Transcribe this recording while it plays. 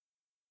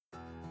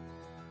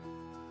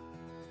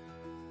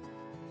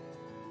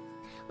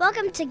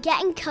Welcome to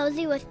Getting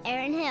Cozy with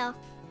Erin Hill.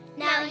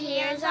 Now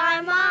here's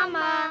our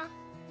mama.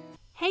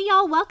 Hey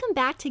y'all, welcome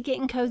back to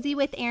Getting Cozy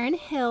with Erin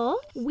Hill.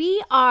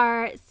 We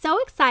are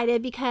so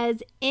excited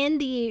because in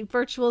the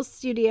virtual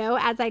studio,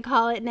 as I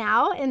call it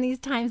now, in these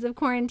times of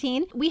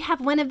quarantine, we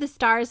have one of the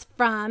stars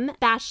from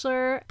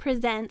Bachelor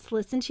Presents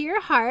Listen to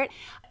Your Heart.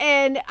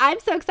 And I'm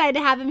so excited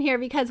to have him here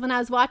because when I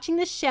was watching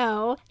the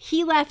show,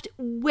 he left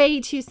way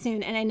too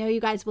soon. And I know you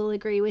guys will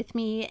agree with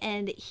me.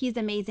 And he's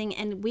amazing.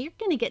 And we're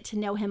going to get to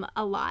know him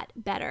a lot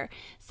better.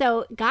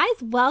 So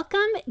guys,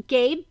 welcome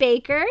Gabe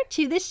Baker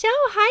to the show.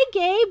 Hi,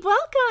 Gabe.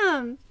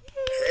 Welcome.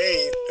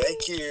 Hey,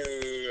 thank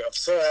you. I'm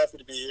so happy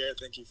to be here.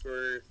 Thank you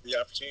for the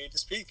opportunity to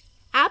speak.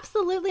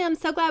 Absolutely. I'm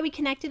so glad we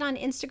connected on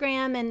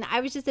Instagram, and I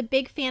was just a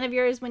big fan of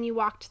yours when you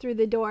walked through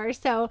the door.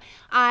 So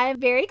I'm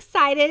very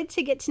excited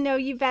to get to know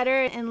you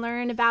better and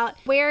learn about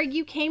where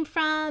you came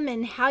from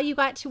and how you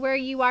got to where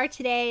you are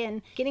today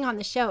and getting on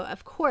the show,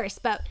 of course.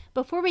 But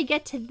before we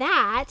get to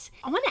that,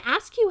 I want to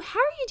ask you, how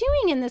are you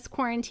doing in this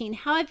quarantine?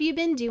 How have you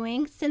been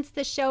doing since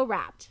the show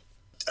wrapped?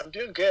 I'm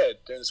doing good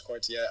during this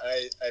quarantine.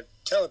 I'm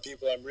telling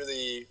people I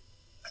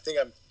think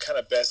I'm kind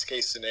of best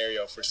case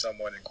scenario for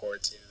someone in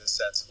quarantine in the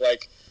sense of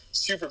like,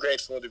 super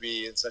grateful to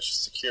be in such a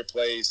secure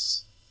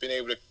place, being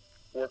able to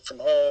work from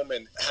home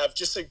and have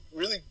just a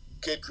really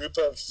good group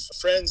of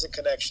friends and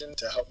connection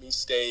to help me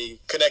stay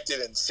connected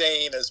and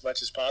sane as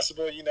much as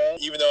possible, you know,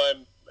 even though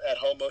I'm at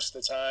home most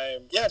of the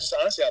time. Yeah, just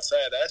honestly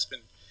outside of that, I've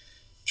been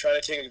trying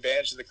to take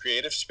advantage of the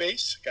creative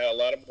space. Got a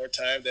lot of more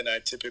time than I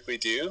typically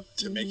do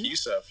to make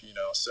use of, you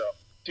know, so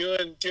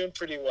doing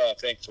pretty well,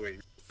 thankfully.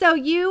 So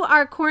you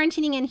are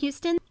quarantining in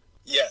Houston?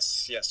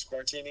 Yes,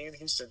 quarantining in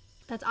Houston.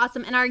 That's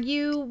awesome. And are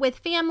you with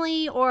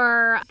family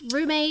or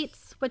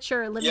roommates? What's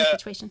your living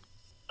situation?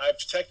 I've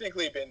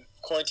technically been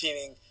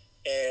quarantining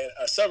in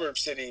a suburb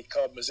city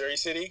called Missouri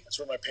City. That's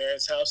where my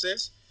parents' house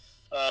is.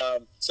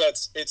 So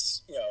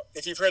it's you know,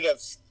 if you've heard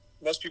of,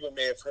 most people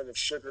may have heard of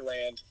Sugar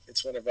Land.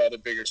 It's one of all the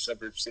bigger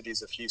suburb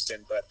cities of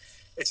Houston, but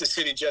it's a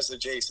city just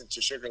adjacent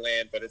to Sugar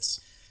Land, but it's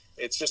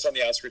just on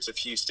the outskirts of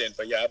Houston.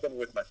 But yeah, I've been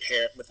with my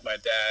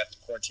dad,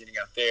 quarantining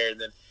out there,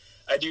 and then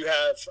I do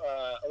have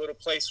a little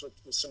place with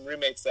some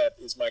roommates that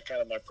is my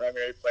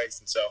primary place,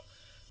 and so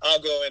I'll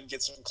go and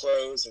get some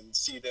clothes and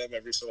see them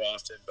every so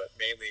often, but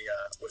mainly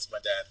with my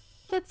dad.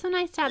 That's so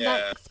nice to have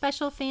that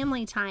special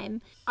family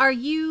time. Are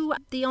you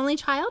the only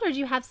child, or do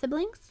you have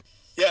siblings?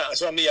 Yeah,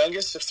 so I'm the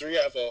youngest of three.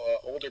 I have an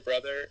older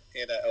brother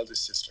and an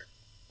eldest sister.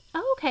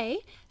 Oh, okay.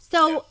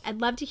 So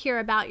I'd love to hear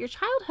about your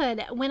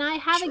childhood. When I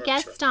have a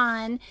guest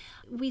on,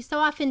 we so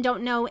often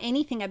don't know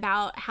anything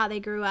about how they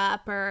grew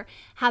up or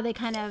how they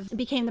kind of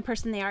became the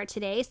person they are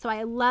today. So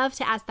I love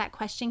to ask that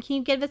question. Can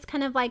you give us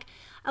kind of like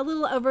a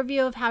little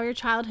overview of how your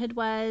childhood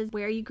was,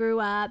 where you grew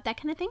up, that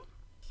kind of thing?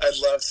 I'd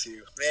love to.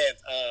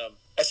 Man,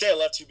 I say I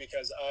love to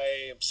because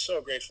I am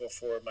so grateful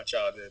for my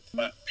childhood.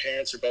 My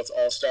parents are both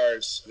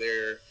all-stars.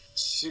 They're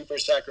super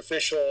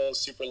sacrificial,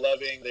 super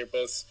loving. They're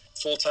both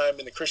full-time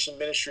in the Christian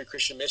ministry,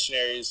 Christian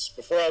missionaries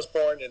before I was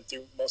born and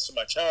through most of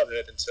my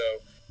childhood. And so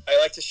I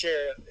like to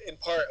share in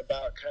part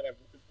about kind of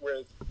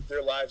where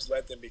their lives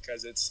led them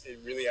because it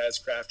really has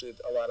crafted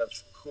a lot of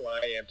who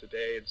I am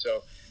today. And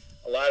so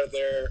a lot of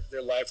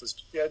their life was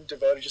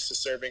devoted just to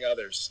serving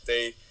others.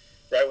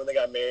 Right when they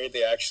got married,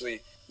 they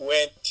actually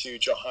went to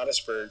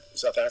Johannesburg,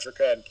 South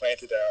Africa, and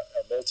planted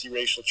a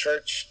multiracial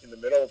church in the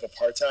middle of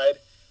apartheid.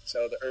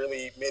 So the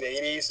early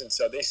mid-'80s, and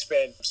so they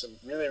spent some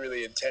really,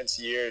 really intense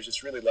years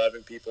just really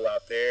loving people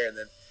out there. And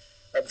then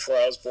right before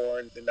I was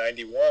born in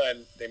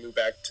 91, they moved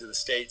back to the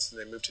States and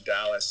they moved to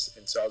Dallas.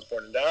 And so I was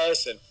born in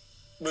Dallas and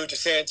moved to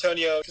San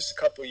Antonio just a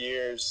couple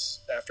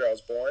years after I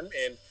was born.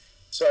 And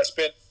so I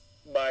spent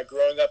my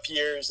growing up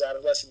years,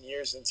 adolescent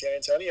years in San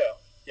Antonio.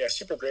 Yeah,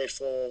 super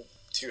grateful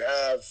to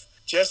have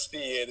just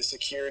the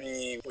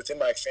security within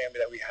my family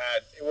that we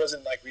had. It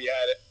wasn't like we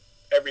had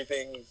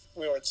everything.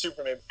 We weren't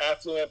super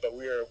affluent, but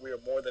we were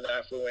more than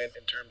affluent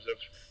in terms of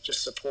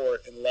just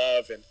support and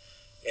love, and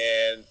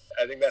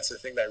I think that's the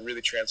thing that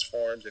really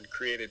transformed and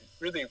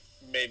really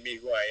made me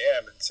who I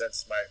am. And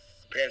since my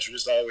parents were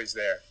just always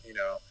there, you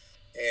know,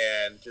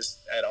 and just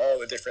at all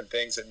the different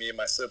things that me and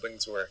my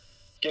siblings were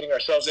getting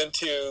ourselves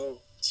into,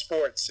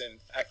 sports and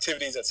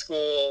activities at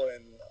school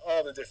and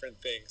all the different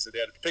things that they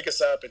had to pick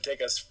us up and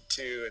take us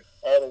to, and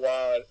all the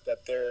while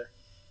that they're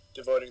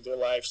devoting their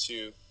lives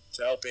to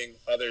helping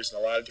others in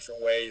a lot of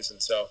different ways.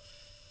 And so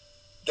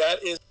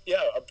that is,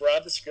 a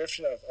broad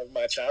description of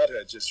my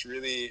childhood, just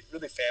really,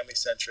 really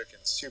family-centric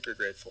and super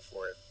grateful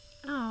for it.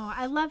 Oh,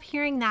 I love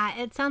hearing that.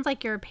 It sounds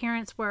like your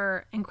parents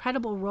were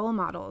incredible role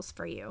models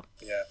for you.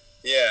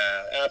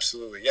 Yeah,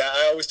 absolutely. Yeah,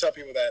 I always tell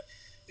people that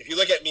if you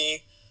look at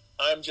me,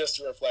 I'm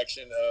just a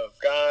reflection of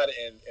God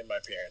and my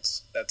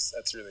parents.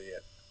 That's really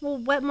it. Well,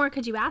 what more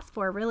could you ask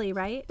for, really,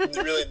 right?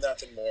 Really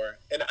nothing more.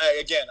 And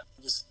I'm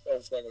just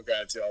overflowing with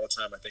gratitude all the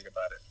time I think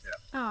about it.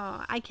 Yeah.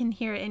 Oh, I can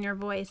hear it in your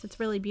voice. It's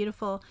really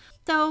beautiful.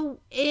 So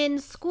in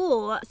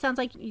school, it sounds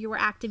like you were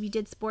active. You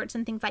did sports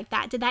and things like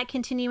that. Did that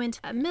continue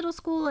into middle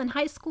school and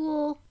high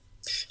school?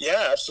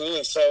 Yeah,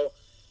 absolutely. So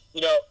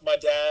My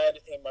dad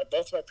and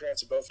both of my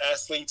parents are both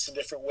athletes in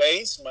different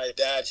ways. My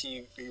dad,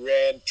 he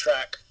ran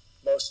track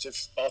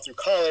all through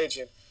college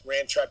and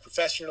ran track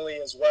professionally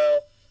as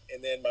well.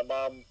 And then my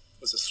mom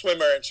was a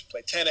swimmer and she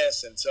played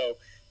tennis. And so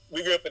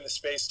we grew up in a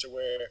space to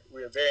where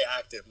we were very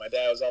active. My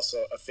dad was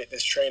also a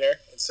fitness trainer.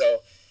 And so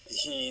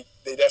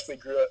they definitely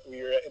grew up.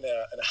 We were in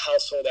a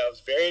household that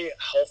was very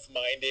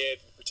health-minded.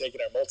 We're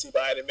taking our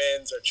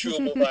multivitamins, our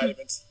chewable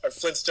vitamins, our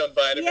Flintstone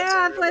vitamins.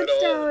 Yeah,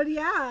 Flintstone,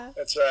 yeah.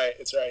 That's right.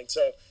 And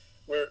so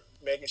we're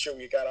making sure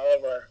we got all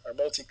of our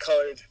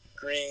multicolored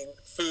green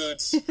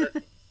foods,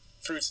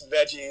 fruits and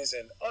veggies,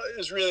 and it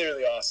was really,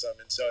 really awesome.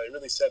 And so it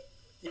really set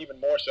even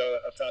more so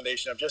a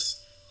foundation of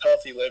just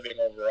healthy living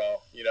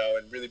overall,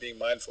 and really being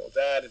mindful of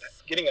that and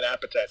getting an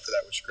appetite for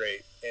that was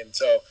great. And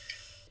so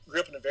grew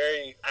up in a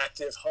very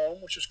active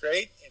home, which was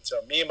great. And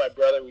so me and my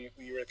brother, we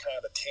were kind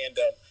of a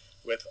tandem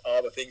with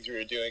all the things we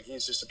were doing.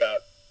 He's just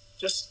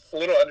a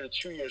little under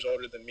 2 years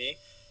older than me.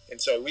 And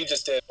so we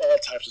just did all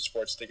types of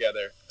sports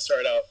together.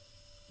 Started out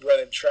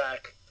running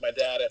track. My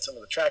dad at some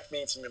of the track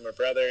meets, me and my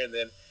brother. And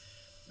then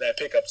I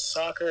picked up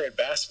soccer and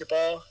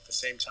basketball at the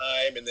same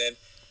time. And then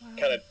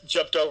kind of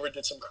jumped over,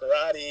 did some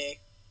karate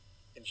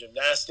and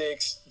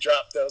gymnastics,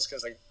 dropped those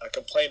because I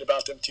complained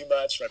about them too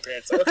much. My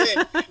parents said, okay,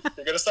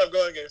 you're going to stop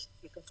going.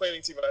 You're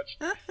complaining too much.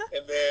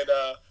 And then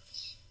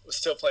was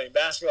still playing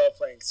basketball,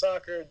 playing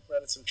soccer,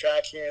 running some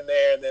track here and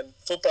there. And then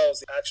football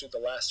was actually the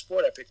last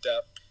sport I picked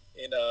up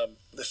in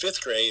the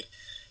 5th grade.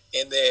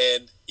 And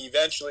then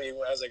eventually,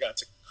 as I got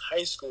to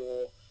high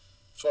school,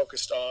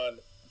 focused on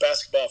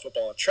basketball,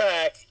 football, and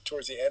track.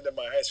 Towards the end of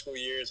my high school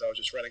years, I was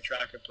just running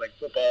track and playing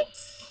football.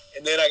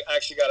 And then I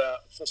actually got a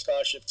full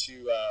scholarship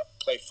to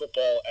play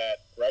football at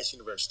Rice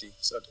University,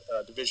 so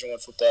Division I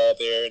football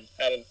there, and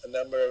had a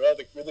number of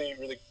other really,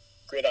 really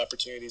great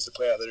opportunities to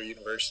play at other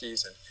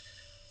universities. And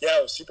yeah,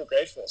 I was super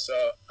grateful.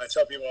 So I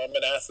tell people I'm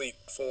an athlete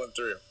full and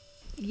through.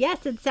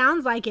 Yes, it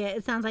sounds like it.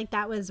 It sounds like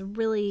that was a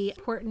really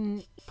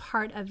important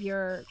part of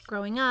your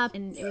growing up,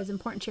 and it was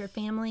important to your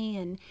family,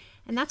 and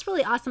that's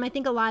really awesome. I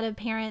think a lot of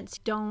parents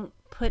don't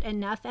put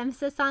enough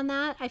emphasis on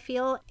that. I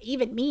feel,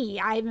 even me,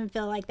 I even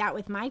feel like that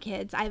with my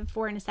kids. I have a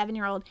 4 and a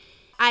 7-year-old.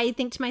 I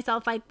think to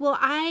myself, like, well,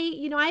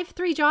 I have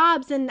 3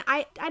 jobs and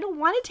I don't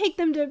want to take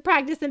them to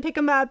practice and pick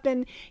them up.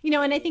 And,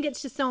 and I think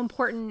it's just so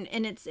important.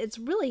 And it's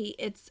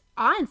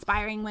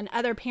awe-inspiring when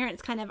other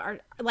parents kind of are,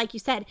 like you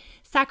said,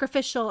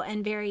 sacrificial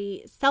and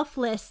very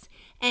selfless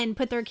and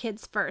put their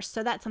kids first.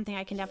 So that's something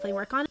I can definitely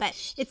work on.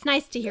 But it's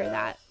nice to hear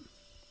that.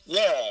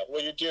 Yeah,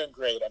 well, you're doing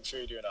great. I'm sure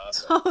you're doing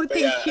awesome. Oh,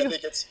 thank you. I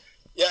think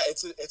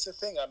it's a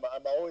thing.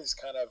 I'm always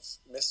kind of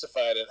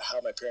mystified at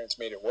how my parents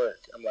made it work.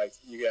 I'm like,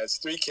 you guys,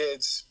 3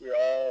 kids. We're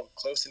all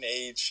close in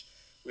age.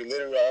 We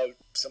literally all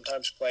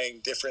sometimes playing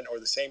different or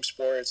the same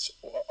sports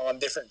on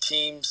different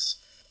teams.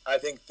 I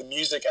think the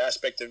music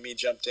aspect of me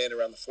jumped in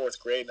around the 4th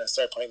grade, and I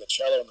started playing the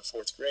cello in the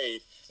 4th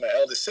grade. My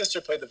eldest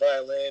sister played the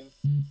violin.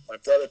 My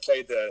brother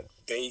played the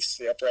bass,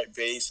 the upright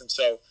bass, and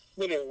so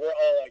literally we're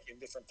all like in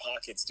different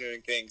pockets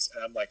doing things.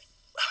 And I'm like,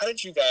 how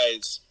did you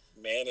guys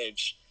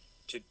manage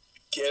to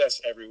get us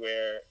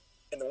everywhere?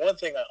 And the one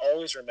thing I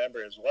always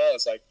remember as well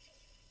is, like,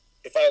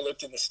 if I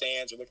looked in the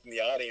stands or looked in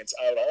the audience,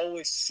 I would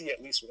always see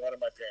at least one of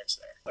my parents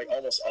there, like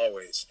almost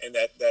always. And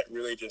that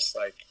really just,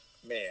 like,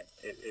 man,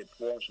 it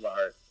warms my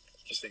heart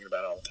just thinking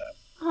about it all the time.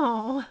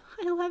 Oh,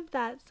 I love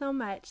that so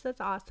much.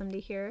 That's awesome to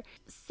hear.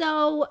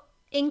 So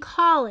in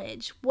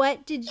college,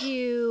 what did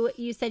you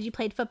said you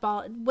played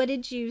football. What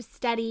did you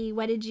study?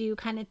 What did you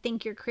kind of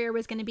think your career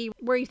was going to be?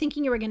 Were you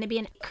thinking you were going to be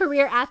a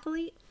career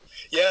athlete?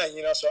 Yeah,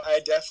 so I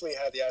definitely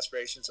had the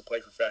aspirations to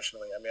play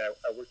professionally. I mean,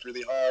 I worked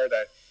really hard.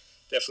 I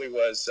definitely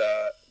was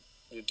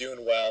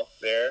doing well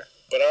there.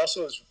 But I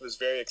also was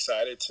very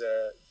excited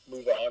to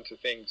move on to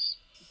things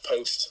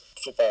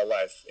post-football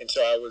life. And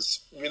so I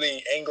was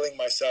really angling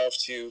myself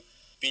to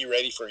be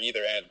ready for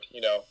either end,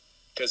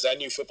 because I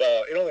knew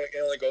football, it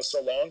only goes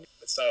so long.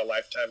 It's not a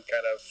lifetime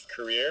kind of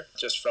career,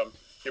 just from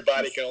your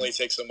body can only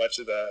take so much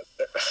of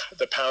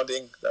the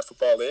pounding that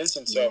football is.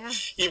 And so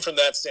even from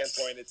that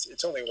standpoint,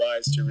 it's only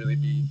wise to really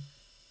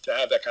to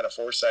have that kind of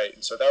foresight.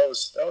 And so that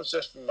was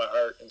just in my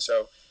heart. And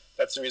so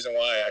that's the reason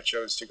why I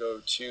chose to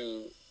go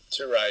to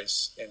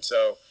Rice. And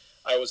so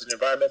I was an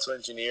environmental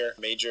engineer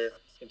major.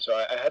 And so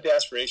I had the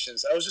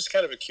aspirations. I was just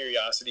kind of a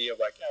curiosity of,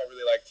 like, I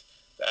really liked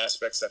the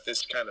aspects that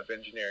this kind of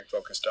engineering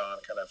focused on,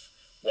 kind of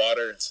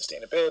water and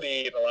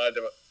sustainability and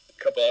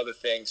a couple other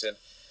things. And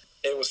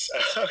it was,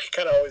 I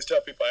kind of always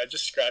tell people, I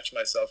just scratched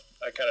myself.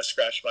 I kind of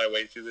scratched my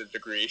way through the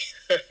degree.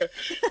 I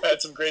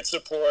had some great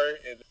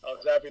support, and I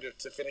was happy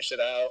to finish it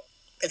out.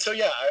 And so,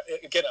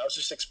 I was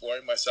just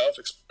exploring myself,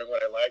 exploring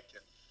what I liked,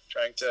 and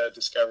trying to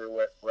discover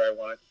where I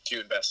wanted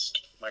to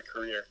invest my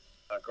career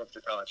going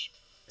through college.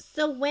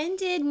 So when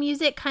did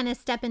music kind of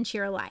step into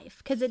your life?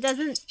 Because it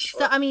doesn't,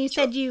 you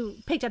said you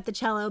picked up the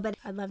cello, but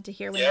I'd love to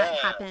hear when that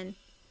happened.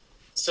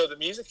 So the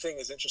music thing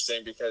is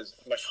interesting because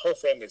my whole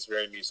family is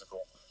very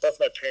musical. Both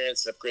my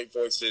parents have great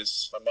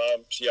voices. My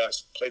mom, she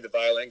played the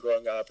violin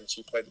growing up, and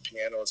she played the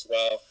piano as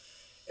well.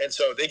 And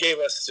so they gave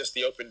us just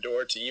the open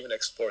door to even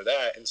explore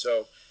that. And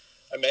so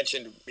I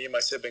mentioned me and my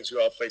siblings,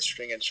 we all played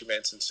string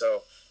instruments. And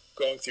so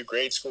going through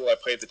grade school, I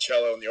played the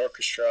cello in the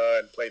orchestra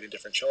and played in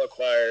different cello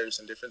choirs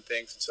and different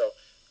things. And so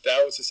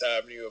that was this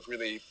avenue of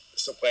really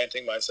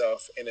supplanting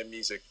myself in a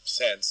music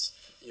sense.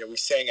 We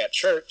sang at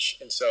church,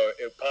 and so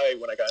it probably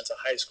when I got into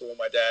high school,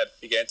 my dad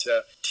began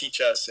to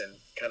teach us and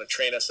kind of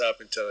train us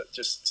up into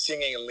just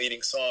singing and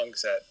leading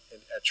songs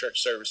at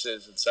church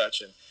services and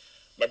such. And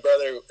my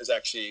brother is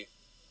actually,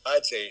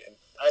 I'd say, and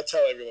I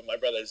tell everyone, my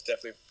brother is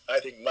definitely, I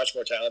think, much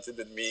more talented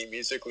than me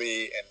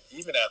musically and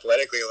even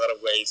athletically in a lot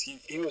of ways.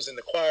 He was in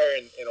the choir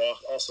and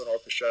also in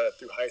orchestra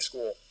through high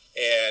school.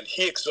 And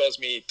he exposed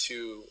me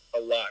to a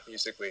lot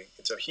musically.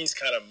 And so he's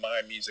kind of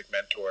my music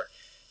mentor.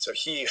 So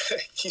he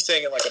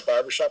sang in like a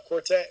barbershop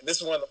quartet. And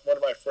this is one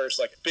of my first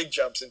like big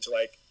jumps into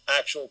like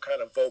actual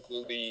kind of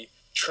vocally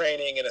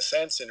training in a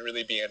sense and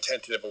really being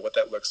attentive of what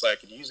that looks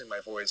like and using my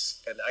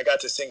voice. And I got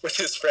to sing with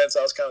his friends. So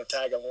I was kind of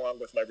tagging along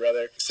with my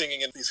brother,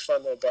 singing in these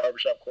fun little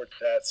barbershop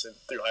quartets and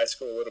through high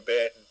school a little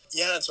bit.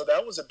 And so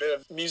that was a bit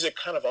of music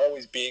kind of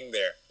always being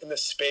there in the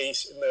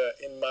space,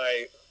 in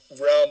my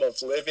realm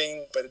of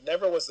living, but it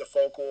never was the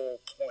focal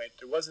point.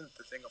 It wasn't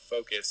the thing of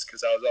focus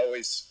because I was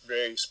always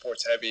very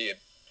sports heavy and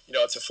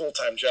it's a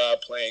full-time job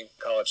playing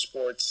college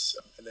sports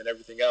and then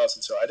everything else.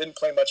 And so I didn't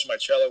play much of my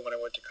cello when I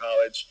went to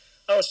college.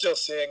 I was still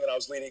singing and I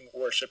was leading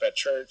worship at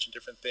church and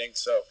different things.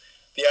 So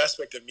the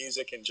aspect of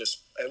music and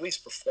just at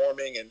least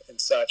performing and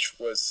such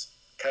was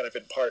kind of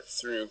in part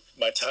through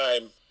my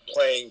time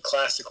playing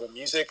classical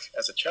music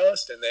as a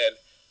cellist and then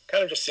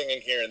kind of just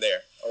singing here and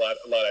there, a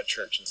lot at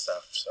church and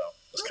stuff. So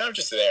it was kind of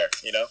just there,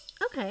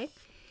 Okay.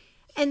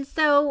 And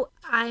so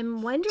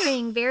I'm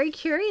wondering, very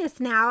curious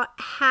now,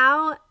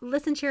 how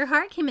Listen to Your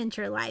Heart came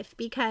into your life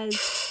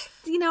because,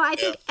 I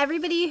think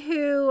everybody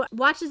who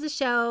watches the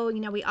show,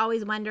 we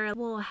always wonder,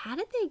 well, how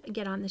did they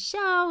get on the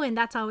show? And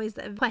that's always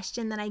a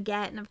question that I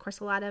get. And of course,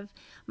 a lot of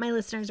my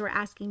listeners were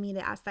asking me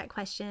to ask that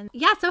question.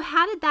 Yeah. So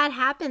how did that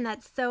happen?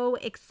 That's so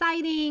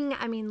exciting.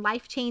 I mean,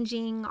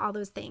 life-changing, all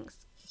those things.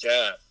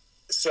 Yeah.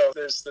 So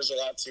there's a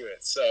lot to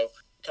it. So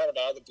kind of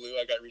out of the blue,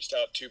 I got reached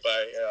out to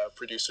by a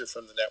producer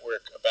from the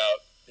network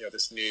about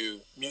this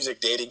new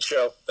music dating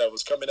show that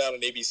was coming out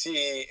on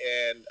ABC,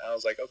 and I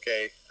was like,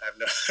 okay,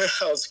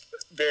 I was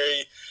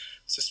very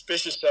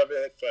suspicious of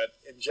it, but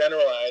in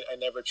general, I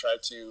never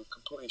tried to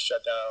completely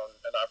shut down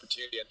an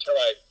opportunity until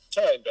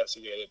I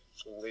investigated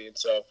fully. And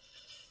so,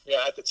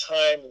 at the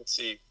time, when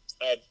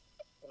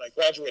I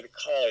graduated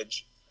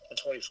college in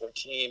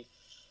 2014,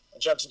 I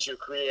jumped into a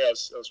career. I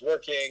was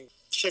working,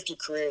 shifted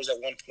careers at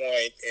one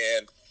point,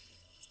 and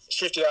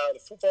shifted out of the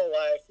football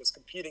life, was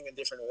competing in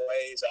different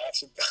ways. I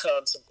actually got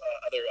on some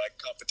other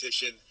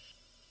competition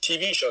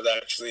TV shows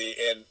actually,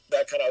 and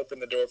that kind of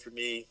opened the door for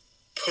me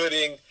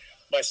putting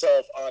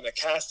myself on a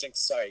casting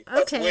site,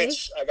 of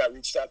which I got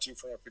reached out to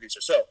from a producer.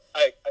 So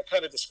I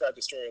kind of described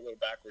the story a little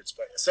backwards,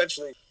 but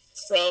essentially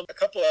from a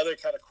couple other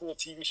kind of cool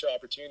TV show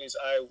opportunities,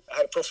 I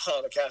had a profile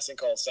on a casting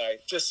call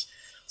site, just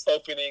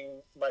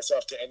opening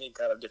myself to any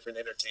kind of different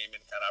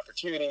entertainment kind of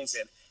opportunities,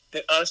 and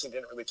honestly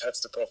didn't really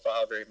touch the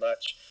profile very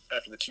much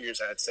after the 2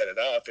 years I had set it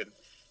up. And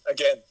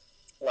again,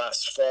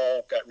 last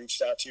fall, got reached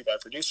out to by a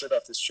producer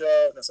about this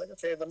show, and I was like,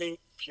 okay, let me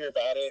hear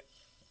about it.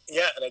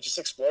 Yeah, and I just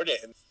explored it,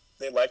 and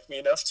they liked me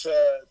enough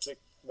to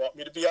want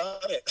me to be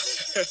on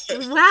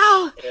it.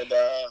 Wow. And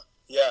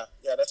yeah,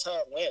 that's how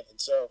it went. And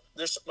so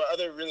there's some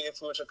other really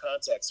influential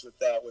context with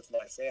that with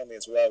my family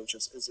as well, which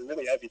is a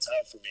really heavy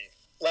time for me.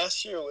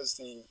 Last year was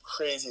the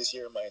craziest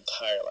year of my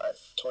entire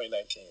life,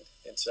 2019.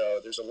 And so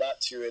there's a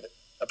lot to it.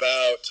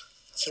 About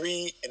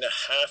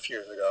 3.5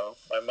 years ago,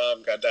 my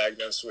mom got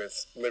diagnosed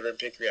with liver and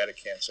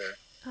pancreatic cancer.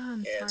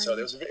 Oh, and so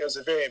it was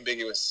a very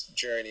ambiguous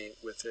journey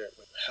with her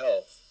with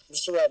health.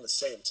 Just around the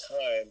same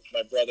time,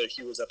 my brother,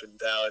 he was up in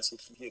Dallas.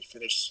 He had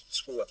finished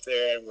school up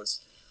there and was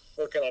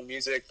working on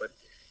music, but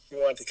he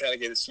wanted to kind of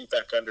get his feet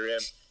back under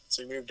him.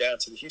 So he moved down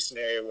to the Houston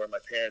area where my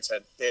parents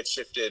had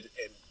shifted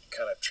and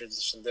kind of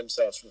transitioned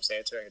themselves from San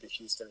Antonio to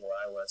Houston where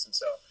I was. And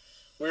so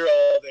we were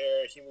all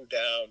there. He moved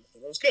down,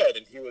 and it was good.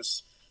 And he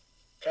was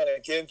kind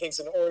of getting things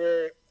in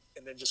order,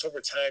 and then just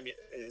over time,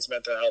 his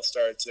mental health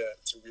started to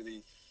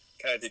really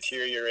kind of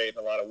deteriorate in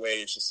a lot of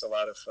ways, just a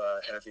lot of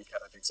heavy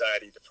kind of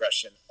anxiety,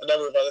 depression, a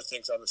number of other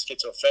things on the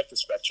schizoaffective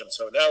spectrum.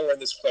 So now we're in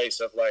this place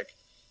of like,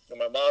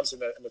 my mom's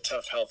in a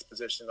tough health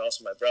position, and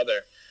also my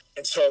brother.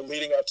 And so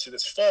leading up to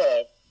this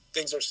fall,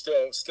 things are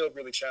still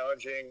really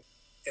challenging.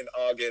 In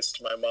August,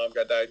 my mom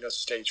got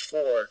diagnosed with stage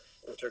 4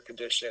 with her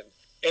condition.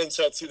 And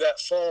so through that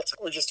fall,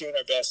 we're just doing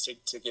our best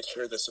to get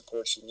her the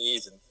support she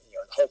needs, and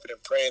hoping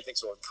and praying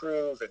things will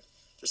improve, and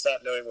just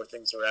not knowing where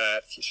things are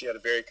at. She had a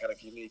very kind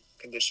of unique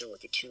condition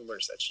with the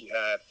tumors that she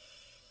had.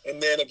 And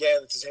then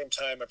again, at the same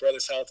time, my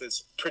brother's health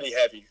is pretty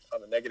heavy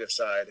on the negative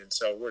side. And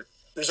so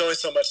there's only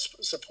so much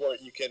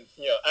support you can,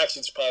 actually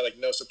it's probably like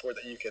no support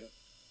that you can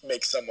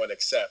make someone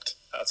accept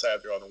outside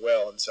of their own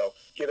will. And so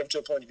get them to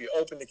a point to be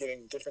open to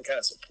getting different kind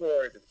of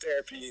support and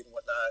therapy and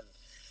whatnot. And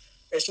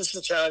it's just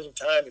a challenging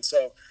time. And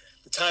so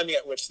the timing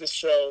at which this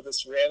show,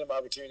 this random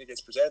opportunity gets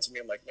presented to me,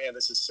 I'm like, man,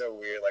 this is so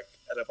weird. Like,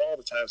 out of all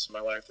the times in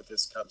my life that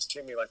this comes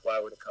to me, like, why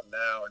would it come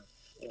now? And,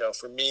 you know,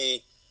 for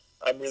me,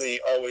 I'm really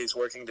always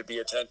working to be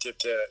attentive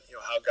to, you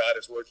know, how God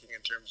is working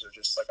in terms of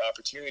just like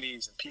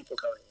opportunities and people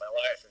coming in my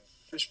life, and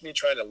just me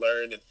trying to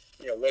learn, and,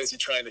 you know, what is he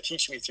trying to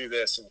teach me through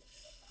this? And,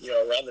 you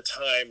know, around the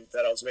time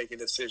that I was making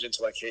a decision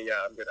to like, hey,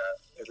 yeah, I'm going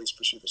to at least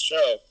pursue the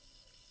show,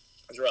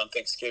 it was around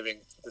Thanksgiving,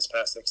 this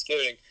past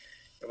Thanksgiving.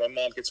 And my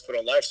mom gets put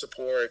on life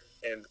support,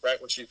 and right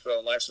when she's put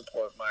on life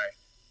support,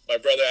 my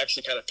brother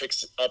actually kind of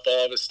picks up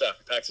all of his stuff,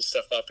 packs his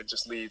stuff up, and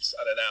just leaves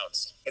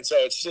unannounced. And so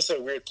it's just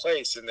a weird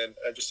place. And then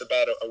just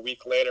about a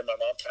week later, my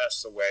mom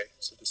passes away,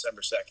 so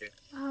December 2nd.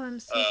 Oh, I'm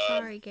so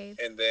sorry, Gabe.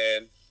 And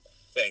then,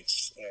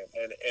 thanks,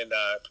 and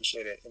I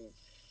appreciate it.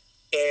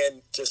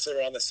 And just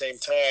around the same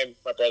time,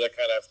 my brother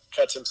kind of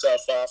cuts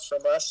himself off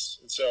from us,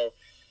 and so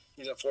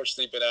he's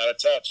unfortunately been out of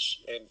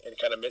touch and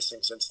kind of missing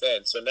since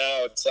then. So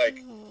now it's like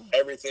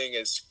everything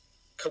is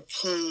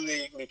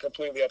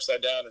completely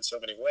upside down in so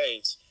many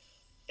ways.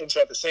 And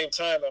so at the same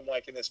time, I'm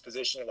like in this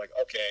position of like,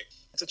 okay,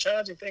 it's a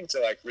challenging thing to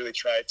like really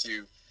try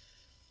to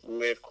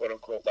live, quote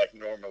unquote, like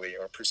normally,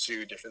 or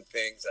pursue different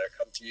things that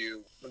come to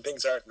you when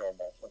things aren't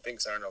normal, when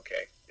things aren't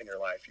okay in your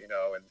life, you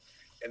know.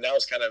 And that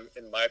was kind of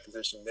in my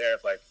position there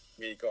of like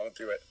me going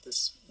through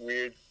this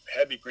weird,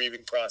 heavy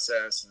grieving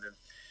process, and then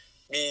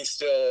me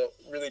still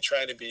really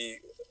trying to be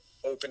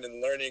open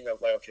and learning of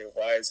like, okay,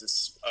 why is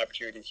this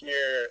opportunity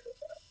here?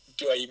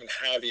 Do I even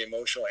have the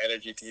emotional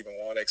energy to even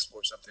want to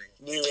explore something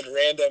new and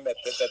random that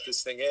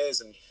this thing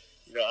is? And,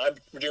 you know, I'm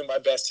doing my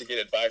best to get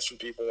advice from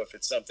people if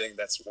it's something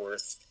that's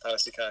worth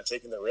honestly kind of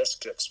taking the risk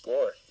to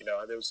explore. You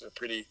know, there was a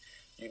pretty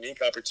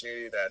unique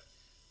opportunity that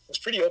was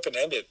pretty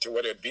open-ended to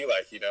what it would be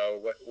like, you know,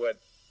 what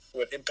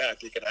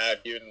impact it could have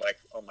even like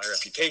on my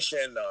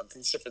reputation, on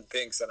these different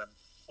things that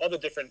all the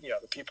different, you know,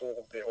 the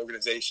people, the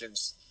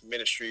organizations,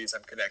 ministries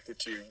I'm connected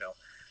to, you know,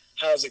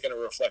 how is it going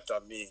to reflect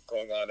on me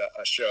going on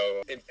a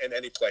show in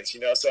any place, you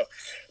know? So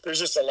there's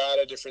just a lot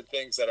of different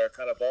things that are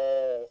kind of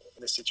all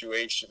in the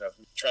situation of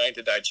trying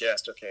to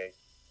digest, okay,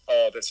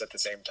 all this at the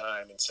same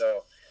time. And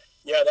so,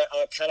 yeah, that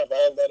kind of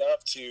all led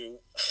up to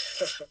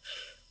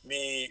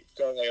me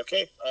going like,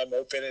 okay, I'm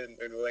open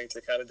and willing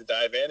to kind of to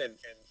dive in and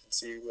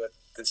see what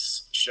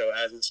this show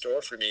has in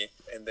store for me.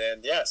 And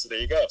then, yeah, so there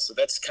you go. So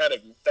that's kind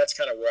of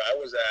where I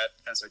was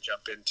at as I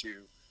jump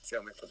into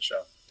filming for the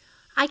show.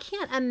 I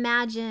can't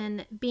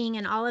imagine being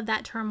in all of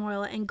that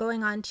turmoil and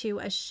going on to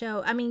a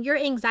show. I mean, your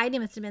anxiety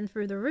must have been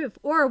through the roof.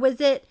 Or was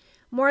it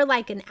more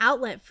like an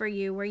outlet for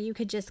you where you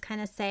could just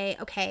kind of say,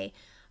 okay,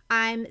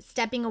 I'm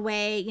stepping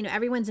away, you know,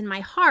 everyone's in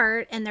my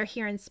heart and they're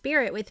here in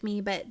spirit with me,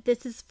 but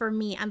this is for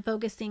me. I'm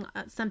focusing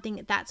on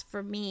something that's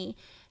for me.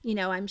 You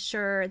know, I'm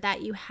sure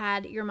that you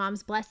had your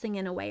mom's blessing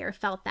in a way, or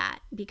felt that,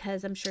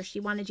 because I'm sure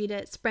she wanted you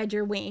to spread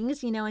your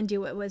wings, you know, and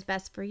do what was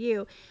best for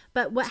you.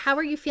 But how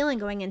are you feeling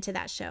going into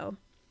that show?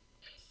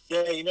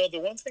 Yeah, you know, the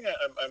one thing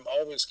I'm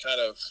always kind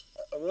of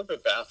a little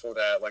bit baffled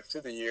at, like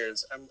through the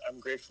years, I'm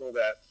grateful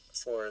that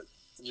for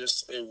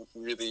just a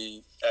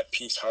really at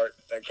peace heart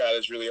that God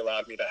has really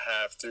allowed me to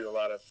have through a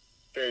lot of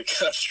very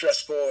kind of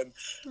stressful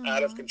and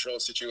out of control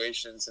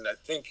situations. And I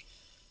think,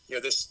 you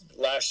know, this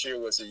last year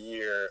was a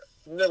year,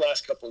 in the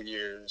last couple of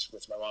years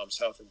with my mom's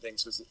health and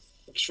things, was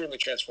extremely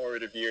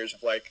transformative years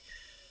of like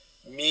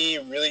me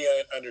really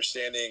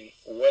understanding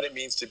what it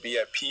means to be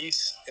at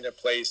peace in a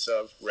place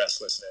of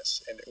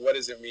restlessness, and what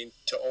does it mean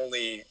to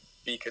only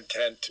be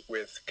content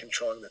with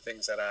controlling the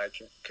things that I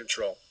can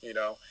control, you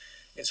know?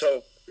 And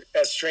so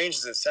as strange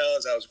as it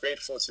sounds, I was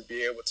grateful to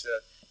be able to,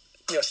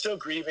 you know, still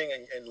grieving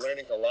and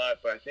learning a lot,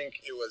 but I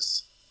think it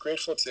was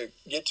grateful to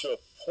get to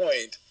a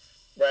point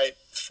right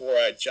before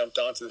I jumped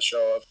onto the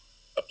show of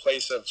a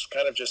place of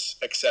kind of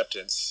just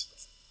acceptance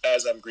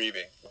as I'm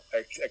grieving,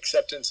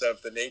 acceptance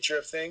of the nature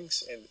of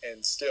things,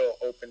 and still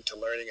open to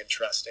learning and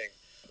trusting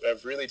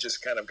of really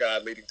just kind of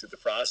God leading through the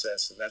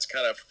process. And that's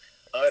kind of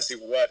honestly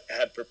what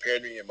had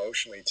prepared me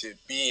emotionally to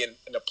be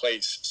in a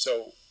place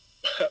so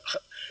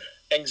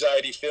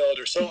anxiety filled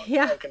or so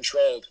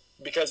uncontrolled.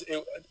 Because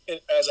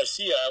as I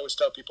see it, I always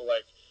tell people,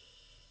 like,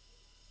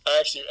 I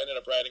actually ended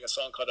up writing a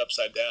song called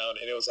Upside Down,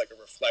 and it was like a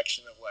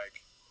reflection of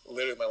like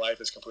literally my life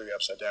is completely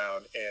upside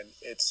down, and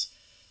it's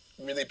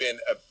really been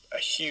a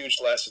huge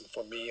lesson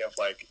for me of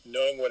like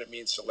knowing what it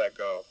means to let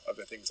go of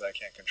the things that I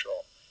can't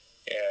control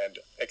and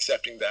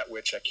accepting that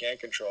which I can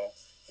control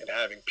and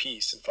having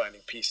peace and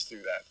finding peace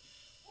through that.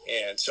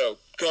 And so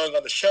going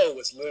on the show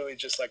was literally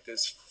just like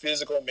this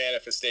physical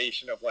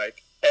manifestation of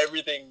like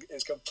everything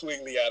is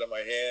completely out of my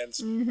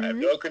hands. I have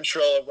no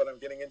control of what I'm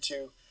getting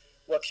into.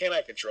 What can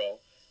I control?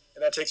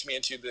 And that takes me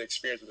into the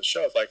experience of the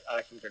show of like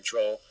I can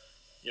control,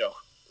 you know,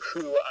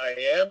 who I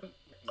am,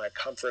 my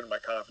comfort and my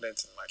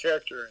confidence and my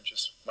character, and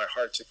just my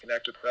heart to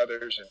connect with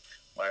others, and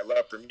my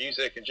love for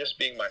music, and just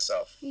being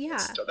myself. Yeah.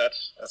 And so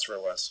that's where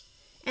it was.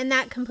 And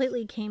that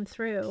completely came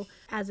through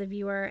as a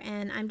viewer.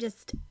 And I'm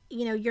just,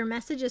 you know, your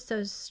message is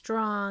so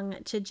strong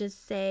to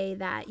just say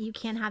that you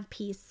can have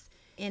peace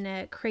in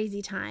a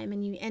crazy time.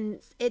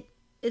 And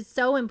is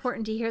so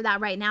important to hear that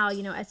right now,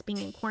 us being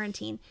in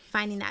quarantine,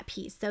 finding that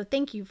peace. So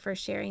thank you for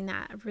sharing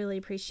that. I really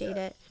appreciate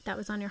it. That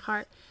was on your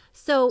heart.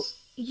 So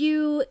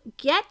you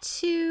get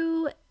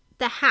to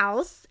the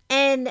house,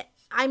 and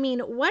I mean,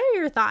 what are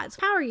your thoughts?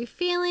 How are you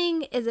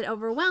feeling? Is it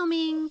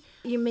overwhelming?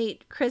 You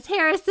meet Chris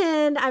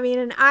Harrison. I mean,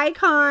 an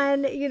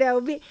icon,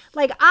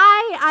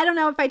 I don't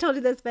know if I told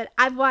you this, but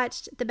I've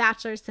watched The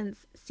Bachelor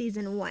since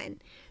season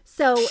 1.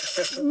 So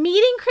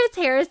meeting Chris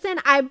Harrison,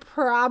 I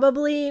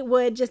probably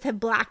would just have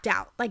blacked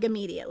out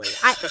immediately.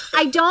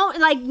 I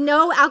don't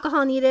no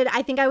alcohol needed.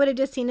 I think I would have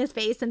just seen his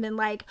face and been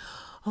like,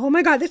 oh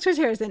my God, that's Chris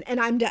Harrison. And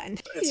I'm done.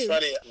 It's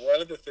funny.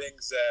 One of the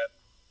things that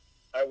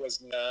I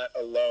was not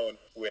alone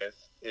with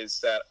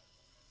is that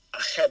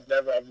I've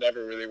never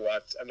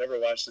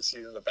watched the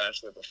season of The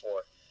Bachelor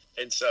before.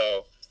 And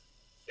so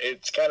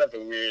it's kind of a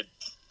weird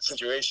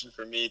situation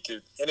for me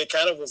and it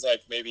kind of was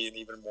maybe an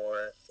even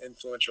more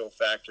influential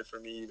factor for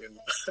me even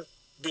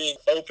being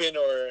open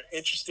or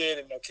interested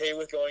and okay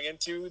with going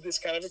into this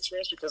kind of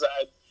experience, because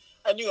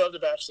I knew of The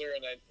Bachelor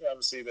and I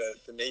obviously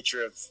the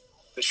nature of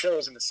the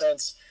shows in a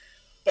sense,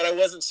 but I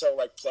wasn't so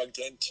plugged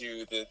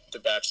into the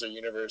Bachelor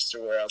universe to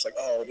where I was like,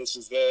 oh, this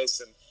is this,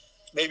 and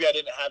maybe I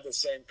didn't have the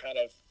same kind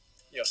of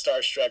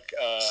starstruck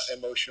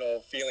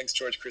emotional feelings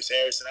towards Chris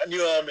Harrison. I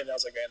knew him, and I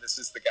was like, man, this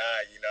is the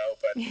guy,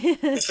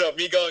 But so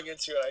me going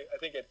into it, I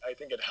think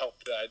it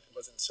helped that I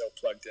wasn't so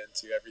plugged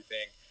into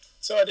everything.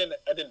 So I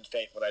didn't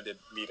faint when I did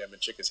meet him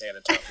and shook his hand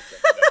and talked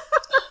with him.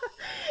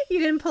 You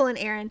didn't pull an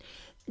Aaron.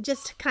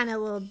 Just kind of a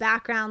little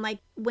background,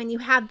 when you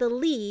have the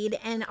lead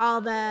and all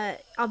the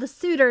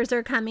suitors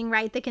are coming,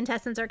 right? The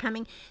contestants are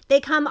coming. They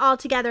come all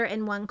together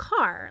in one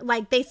car.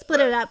 They split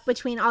it up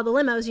between all the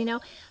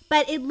limos,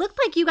 But it looked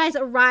like you guys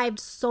arrived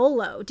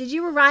solo. Did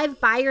you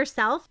arrive by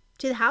yourself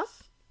to the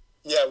house?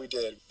 Yeah, we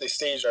did. They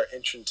staged our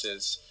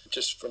entrances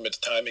just from a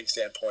timing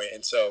standpoint.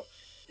 And so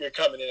you're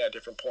coming in at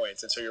different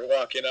points. And so you're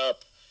walking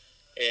up,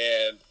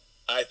 and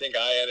I think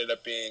I ended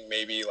up being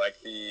maybe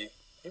the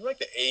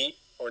 8th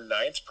or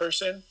 9th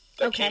person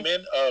that came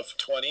in of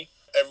 20.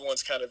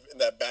 Everyone's kind of in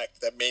that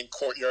main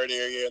courtyard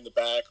area in the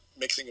back,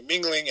 mixing and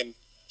mingling. And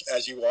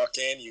as you walk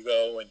in, you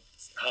go and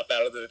hop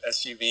out of the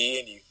SUV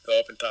and you go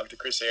up and talk to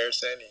Chris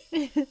Harrison.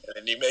 And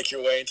then you make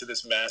your way into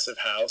this massive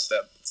house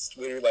that's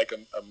literally like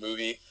a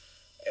movie,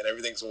 and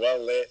everything's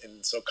well lit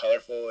and so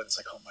colorful. And it's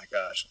like, oh my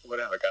gosh, what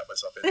have I got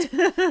myself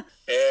into?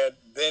 And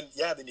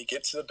then you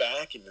get to the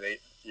back, and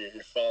you're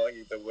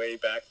following the way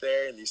back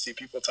there, and you see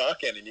people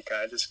talking, and you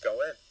kind of just go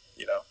in.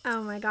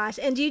 Oh my gosh.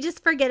 And do you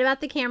just forget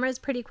about the cameras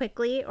pretty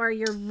quickly, or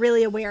you're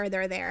really aware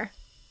they're there?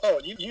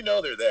 Oh, you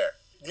know they're there.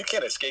 You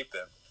can't escape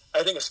them.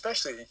 I think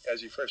especially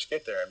as you first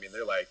get there, I mean,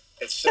 they're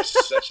it's just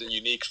such a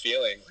unique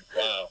feeling.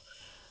 Wow,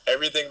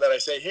 everything that I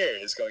say here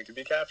is going to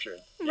be captured.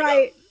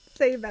 Right.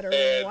 So you better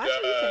watch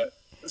it.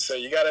 So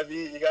you gotta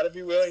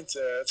be willing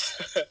to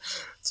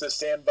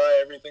stand by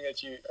everything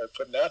that you are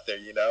putting out there,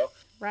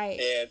 Right.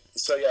 And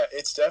so yeah,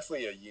 it's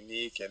definitely a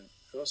unique, and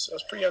it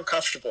was pretty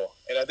uncomfortable.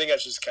 And I think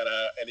that's just kind of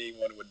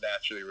anyone would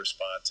naturally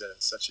respond to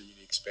such a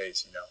unique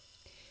space,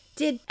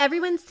 Did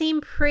everyone seem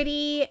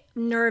pretty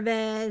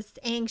nervous,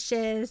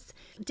 anxious?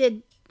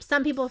 Did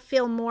some people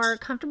feel more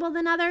comfortable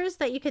than others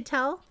that you could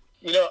tell?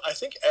 I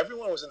think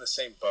everyone was in the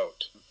same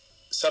boat.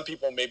 Some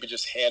people maybe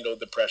just handled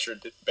the pressure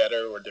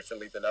better or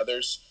differently than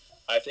others.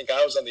 I think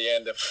I was on the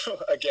end of,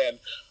 again,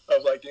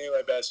 of doing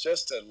my best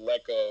just to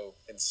let go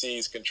and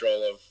seize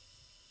control of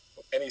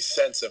any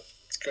sense of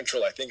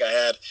control I think I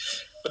had.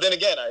 But then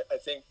again, I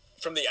think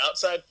from the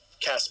outside,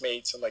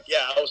 castmates, I'm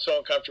yeah, I was so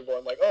uncomfortable.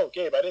 I'm oh,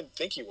 Gabe, I didn't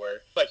think you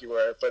were like you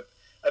were. But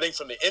I think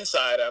from the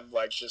inside, I'm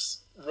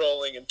just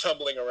rolling and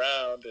tumbling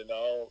around and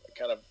all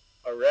kind of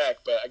a wreck.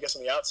 But I guess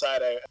on the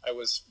outside, I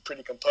was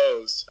pretty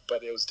composed,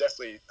 but it was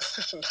definitely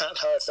not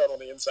how I felt on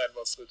the inside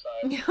most of the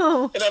time.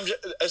 No. And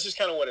that's just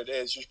kind of what it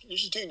is. You're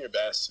just doing your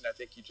best. And I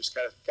think you just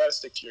got to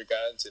stick to your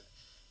guns and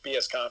be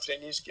as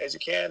confident as you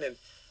can. And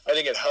I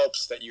think it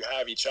helps that you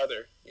have each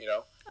other, you're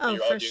all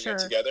doing it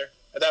together.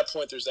 At that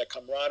point, there's that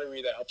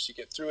camaraderie that helps you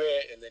get through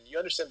it, and then you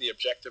understand the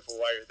objective of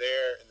why you're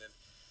there, and then,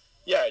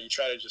 yeah, you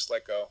try to just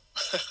let go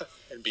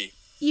and be.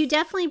 You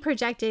definitely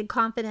projected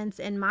confidence,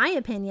 in my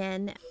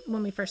opinion,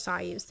 when we first saw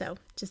you, so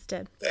just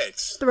to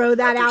throw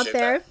that out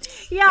there.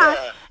 That.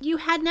 Yeah. You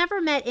had never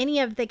met any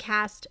of the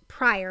cast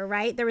prior,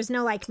 right? There was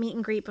no, meet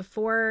and greet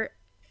before,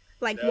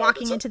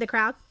 walking into the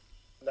crowd?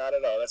 Not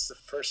at all. That's the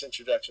first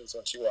introductions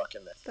once you walk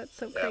in there. That's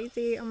so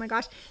crazy. Oh my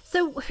gosh.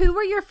 So who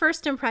were your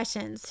first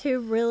impressions?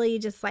 Who really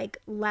just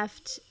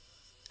left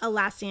a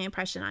lasting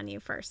impression on you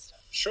first?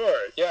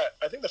 Sure. Yeah.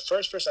 I think the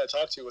first person I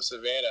talked to was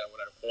Savannah when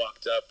I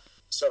walked up.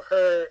 So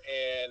her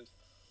and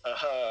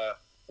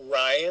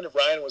Ryan.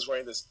 Ryan was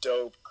wearing this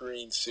dope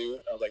green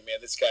suit. I was like, man,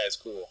 this guy is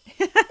cool.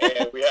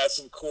 And we had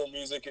some cool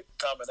music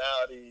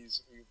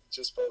commonalities. We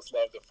just both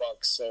loved the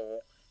funk,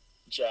 soul,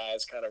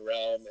 jazz kind of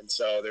realm, and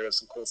so there was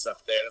some cool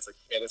stuff there, and it's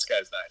man, this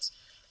guy's nice.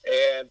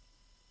 And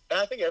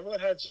I think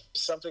everyone had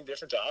something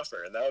different to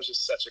offer, and that was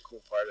just such a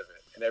cool part of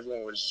it. And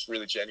everyone was just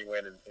really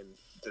genuine and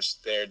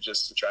just there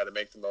just to try to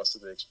make the most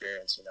of the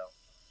experience,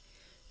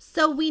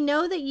 So we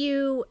know that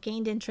you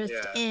gained interest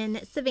Yeah.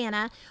 in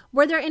Savannah.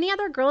 Were there any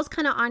other girls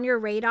kind of on your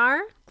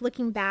radar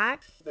looking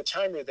back? The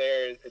time you're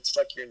there, it's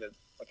like you're in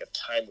a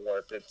time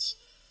warp.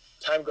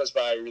 Time goes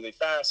by really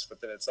fast, but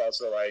then it's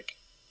also like,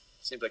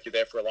 seems like you're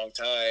there for a long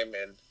time,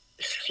 and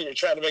you're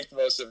trying to make the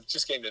most of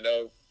just getting to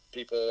know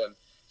people and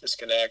just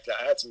connect.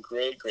 I had some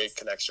great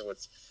connection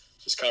with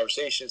just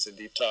conversations and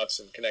deep talks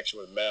and connection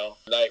with Mel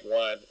night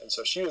one. And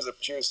so she was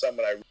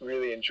someone I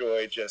really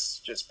enjoyed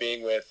just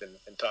being with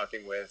and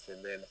talking with.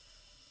 And then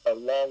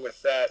along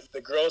with that,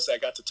 the girls I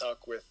got to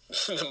talk with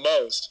the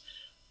most,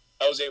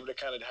 I was able to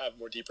kind of have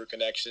more deeper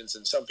connections.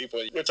 And some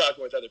people, you're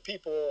talking with other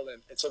people.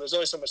 And so there's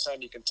only so much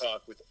time you can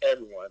talk with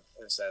everyone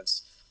in a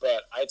sense.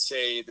 But I'd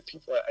say the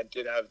people I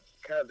did have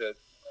kind of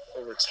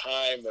over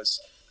time was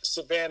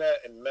Savannah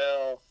and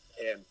Mel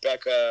and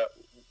Becca.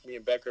 Me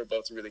and Becca are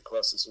both really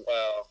close as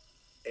well.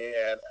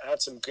 And I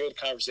had some good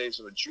conversations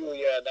with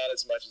Julia, not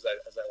as much as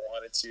I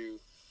wanted to.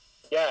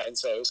 Yeah, and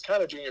so it was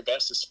kind of doing your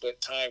best to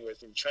split time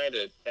with and trying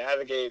to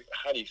navigate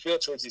how do you feel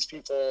towards these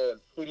people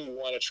and who do you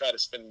want to try to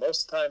spend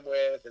most time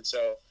with. And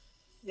so,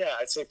 yeah,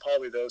 I'd say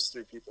probably those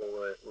three people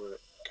were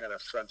kind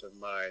of front of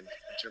mind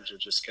in terms of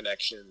just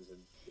connections and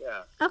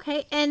yeah.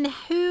 Okay, and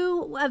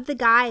who of the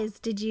guys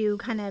did you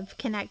kind of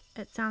connect?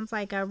 It sounds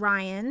like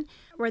Ryan.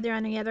 Were there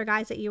any other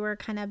guys that you were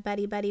kind of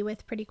buddy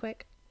with pretty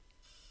quick?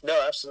 No,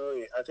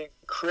 absolutely. I think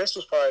Chris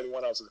was probably the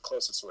one I was the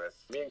closest with.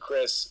 Me and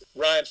Chris,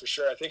 Ryan for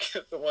sure. I think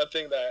the one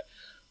thing that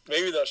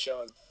maybe they'll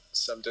show in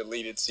some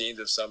deleted scenes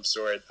of some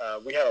sort,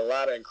 we had a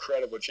lot of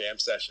incredible jam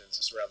sessions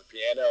just around the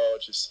piano,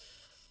 just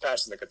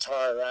passing the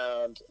guitar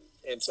around.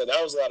 And so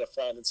that was a lot of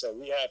fun. And so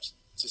we have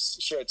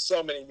just shared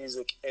so many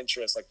music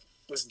interests, like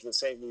listen to the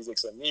same music.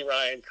 So me,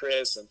 Ryan,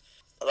 Chris, and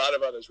a lot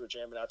of others were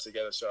jamming out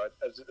together. So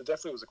I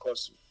definitely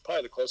was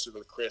probably the closest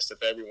with Chris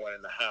of everyone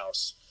in the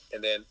house.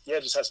 And then, yeah,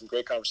 just had some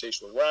great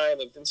conversation with Ryan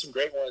and some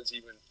great ones,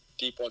 even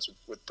deep ones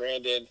with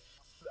Brandon.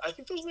 I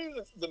think those were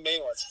the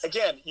main ones.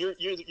 Again, you're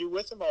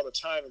with them all the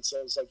time, and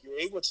so it's like you're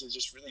able to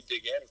just really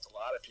dig in with a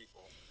lot of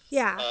people.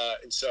 Yeah.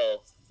 And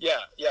so, yeah,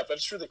 but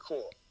it's really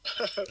cool.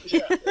 Yeah,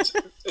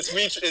 it's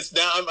me. It's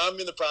now I'm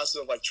in the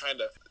process of like trying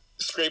to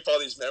scrape all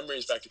these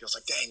memories back together. It's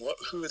like, dang,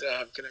 who did I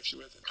have a connection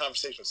with? A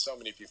conversation with so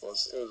many people.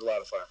 It was a lot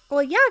of fun.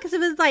 Well, yeah, because it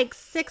was like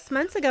 6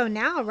 months ago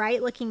now,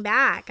 right? Looking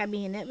back, I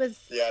mean, it was.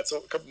 Yeah, it's a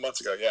couple months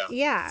ago. Yeah.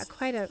 Yeah,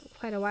 quite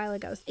a while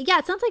ago. Yeah,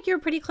 it sounds like you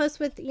were pretty close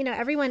with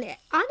everyone. It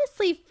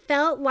honestly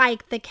felt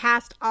like the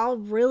cast all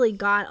really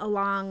got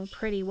along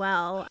pretty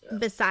well. Yeah.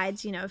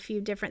 Besides, a few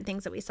different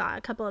things that we saw,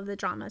 a couple of the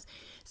dramas.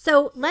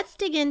 So let's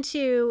dig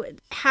into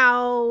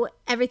how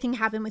everything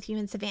happened with you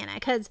and Savannah,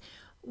 because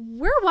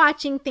we're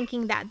watching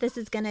thinking that this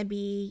is going to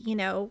be,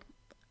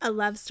 a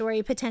love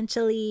story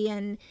potentially,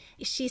 and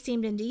she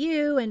seemed into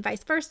you and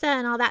vice versa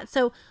and all that.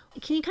 So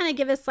can you kind of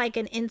give us like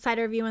an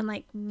insider view on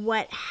like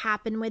what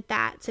happened with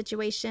that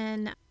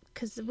situation?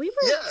 Because we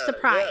were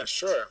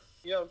surprised. Yeah,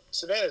 sure.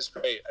 Savannah's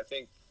great. I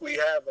think we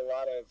have a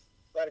lot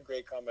of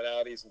great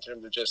commonalities in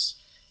terms of just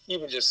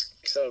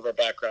some of our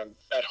background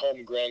at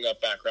home, growing up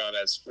background,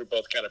 as we're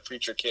both kind of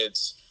preacher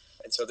kids.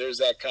 And so there's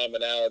that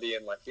commonality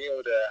and like being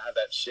able to have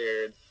that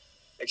shared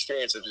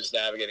experience of just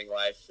navigating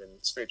life and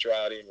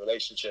spirituality and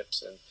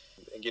relationships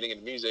and getting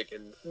into music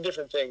and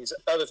different things,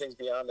 other things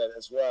beyond that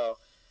as well.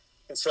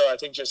 And so I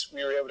think just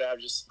we were able to have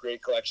just a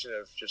great collection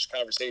of just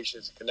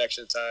conversations and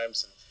connection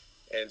times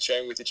and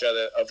sharing with each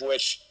other, of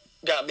which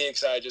got me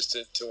excited just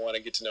to want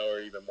to get to know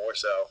her even more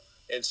so.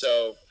 And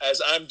so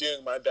as I'm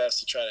doing my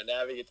best to try to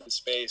navigate the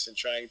space and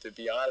trying to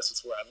be honest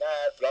with where I'm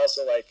at, but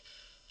also like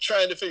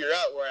trying to figure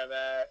out where I'm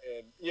at,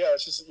 and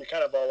it's just you're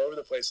kind of all over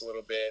the place a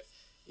little bit.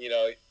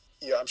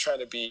 I'm trying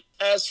to be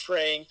as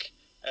frank,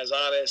 as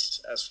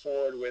honest, as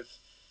forward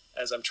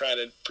as I'm trying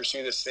to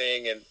pursue this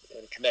thing and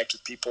connect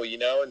with people,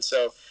 And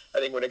so I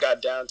think when it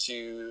got down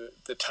to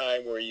the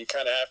time where you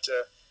kind of have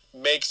to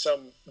make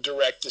some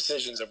direct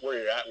decisions of where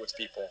you're at with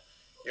people,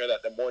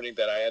 that the morning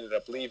that I ended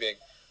up leaving,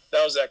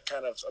 that was that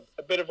kind of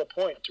a bit of a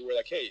point to where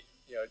like, hey,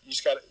 you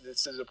just got to,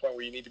 this is a point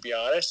where you need to be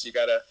honest. You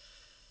got to,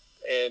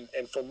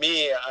 and for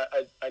me,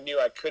 I knew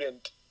I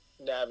couldn't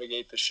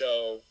navigate the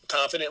show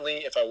confidently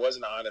if I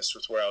wasn't honest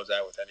with where I was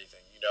at with anything,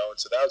 and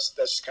so that's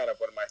just kind of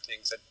one of my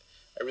things, that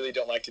I really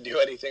don't like to do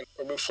anything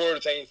or move forward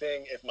with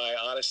anything if my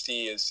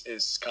honesty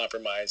is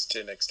compromised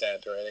to an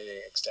extent or any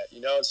extent,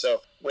 and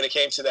so when it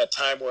came to that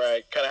time where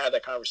I kind of had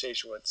that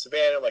conversation with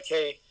Savannah, like,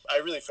 hey, I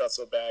really felt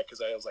so bad because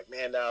I was like,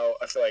 man, now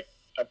I feel like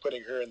I'm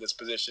putting her in this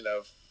position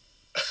of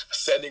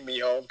sending me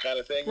home kind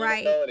of thing.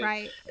 Right,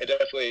 right. It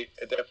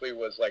definitely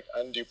was like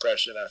undue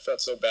pressure, and I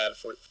felt so bad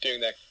for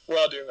doing that. We're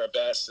all doing our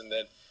best, and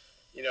then,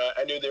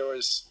 I knew there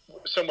was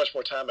so much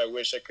more time I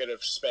wish I could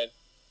have spent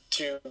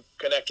to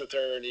connect with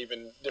her in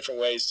even different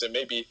ways to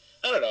maybe,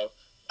 I don't know,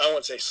 I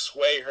wouldn't say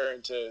sway her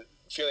into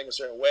feeling a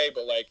certain way,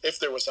 but like if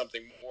there was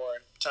something more,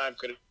 time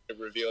could have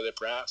revealed it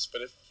perhaps.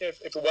 But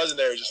if it wasn't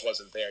there, it just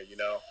wasn't there,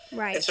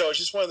 Right. And so it's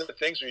just one of the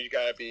things where you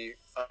got to be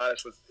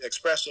honest with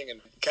expressing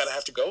and kind of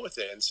have to go with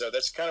it. And so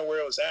that's kind of where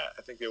it was at.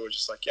 I think it was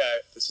just like, yeah,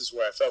 this is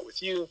where I felt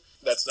with you.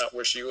 That's not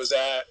where she was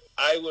at.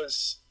 I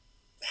was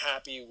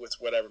happy with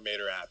whatever made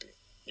her happy.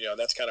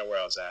 That's kind of where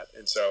I was at.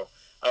 And so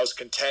I was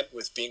content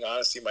with being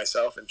honestly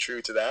myself and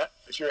true to that.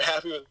 If you're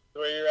happy with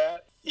where you're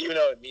at, even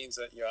though it means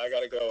that, I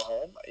got to go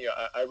home,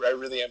 I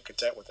really am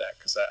content with that,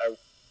 because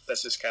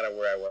that's just kind of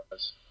where I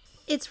was.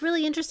 It's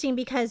really interesting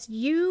because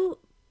you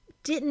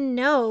didn't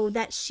know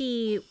that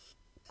she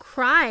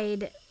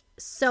cried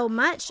so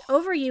much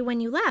over you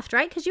when you left,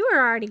 right? Because you were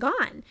already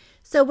gone.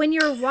 So when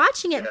you're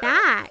watching it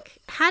back,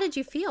 how did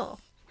you feel?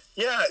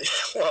 Yeah,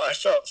 well, I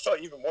felt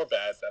even more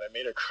bad that I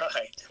made her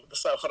cry.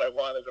 That's not what I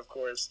wanted, of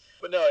course.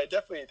 But no, it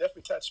definitely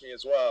touched me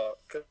as well.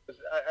 Because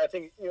I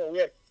think, we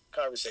had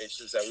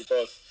conversations that we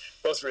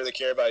both really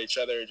care about each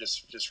other,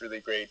 just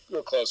really great,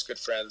 real close, good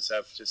friends,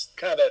 have just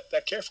kind of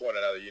that care for one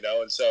another,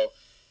 And so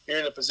you're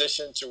in a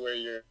position to where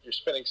you're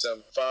spending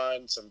some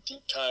fun, some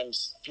deep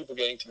times, people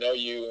getting to know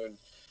you, and,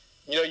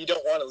 you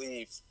don't want to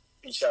leave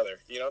each other.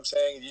 You know what I'm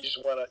saying? You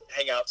just want to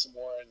hang out some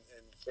more and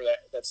for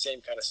that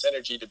same kind of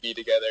synergy to be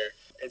together.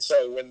 And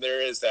so when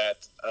there is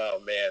that,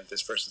 oh man,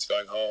 this person's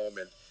going home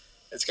and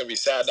it's going to be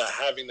sad not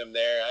having them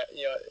there,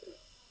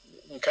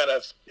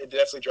 it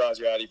definitely draws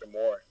you out even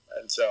more.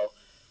 And so,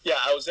 yeah,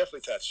 I was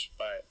definitely touched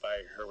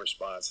by her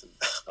response, and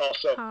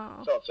also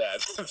felt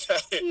sad.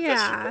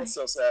 Yeah. It's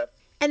so sad.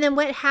 And then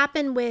what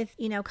happened with,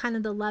 kind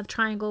of the love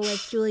triangle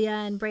with Julia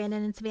and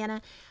Brandon and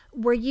Savannah?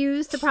 Were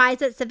you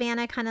surprised that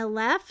Savannah kind of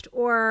left,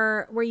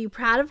 or were you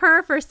proud of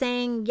her for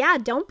saying, yeah,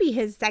 don't be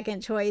his second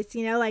choice?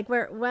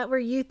 What were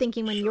you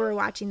thinking when you were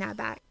watching that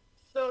back?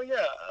 No,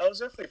 yeah, I was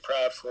definitely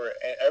proud for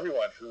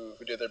everyone who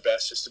did their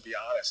best just to be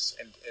honest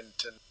and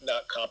to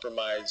not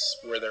compromise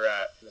where they're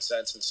at, in a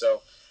sense. And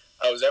so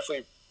I was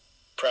definitely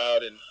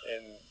proud and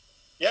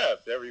yeah,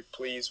 very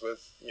pleased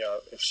with,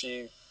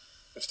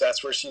 if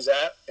that's where she's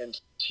at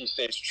and she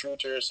stays true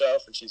to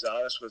herself and she's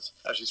honest with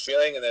how she's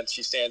feeling, and then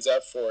she stands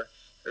up for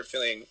her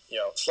feeling,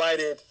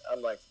 slighted.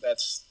 I'm like,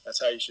 that's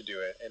how you should do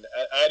it. And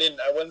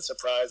I wasn't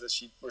surprised that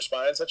she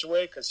responded in such a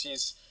way,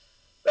 because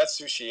that's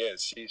who she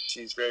is.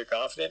 She's very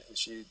confident, and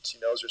she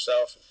knows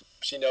herself.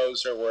 She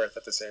knows her worth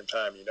at the same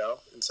time,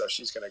 and so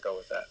she's going to go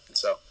with that. And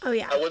so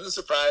I wasn't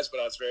surprised,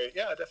 but I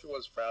definitely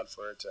was proud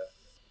for her,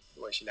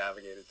 the way she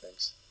navigated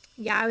things.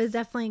 Yeah, I was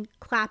definitely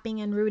clapping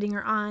and rooting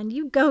her on.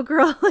 You go,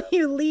 girl.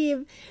 You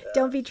leave. Yeah,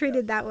 don't be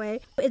treated that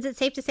way. Is it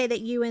safe to say that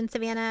you and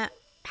Savannah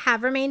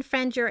have remained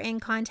friends? You're in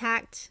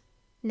contact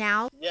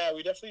now? Yeah,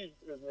 we definitely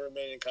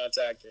remain in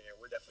contact. Yeah,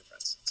 we're definitely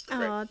friends.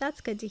 Oh, that's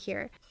good to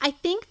hear. I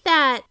think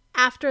that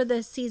after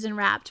the season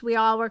wrapped, we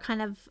all were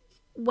kind of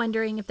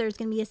wondering if there's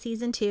going to be a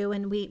season 2,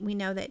 and we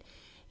know that,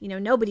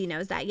 nobody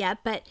knows that yet.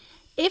 But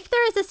if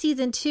there is a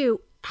season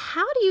 2,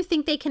 how do you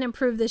think they can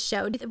improve the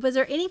show? Was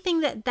there anything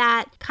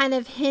that kind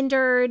of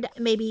hindered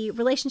maybe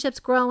relationships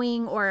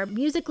growing, or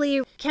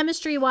musically,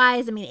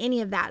 chemistry-wise? I mean,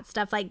 any of that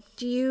stuff.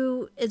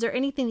 Is there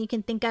anything you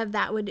can think of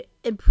that would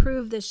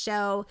improve the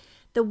show,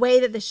 the way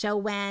that the show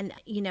went?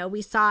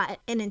 We saw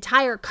an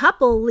entire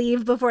couple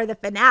leave before the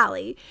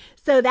finale.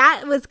 So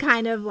that was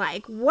kind of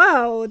like,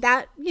 whoa,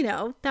 that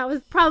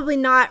was probably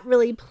not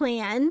really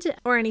planned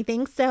or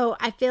anything. So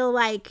I feel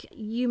like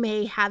you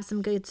may have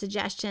some good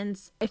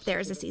suggestions if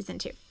there's a season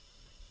 2.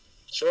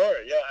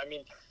 Sure. Yeah. I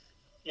mean,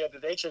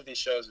 the nature of these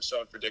shows is so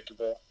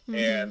unpredictable. Mm-hmm.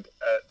 And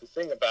the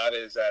thing about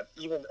it is that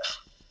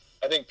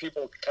I think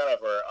people kind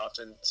of are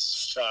often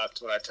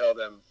shocked when I tell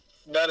them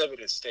none of it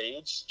is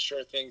staged.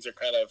 Sure,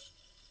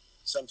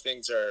 some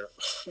things are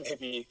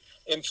maybe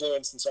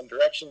influenced in some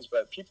directions,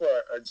 but people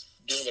are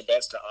doing their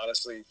best to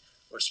honestly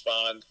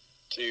respond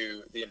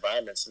to the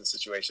environments and the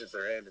situations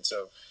they're in. And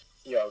so,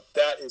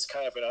 that is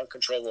kind of an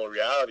uncontrollable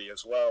reality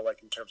as well,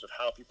 like in terms of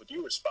how people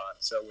do respond.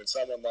 So when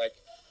someone like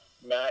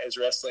Matt is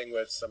wrestling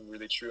with some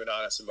really true and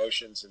honest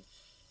emotions, and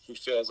he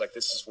feels like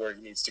this is where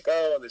he needs to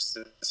go and this is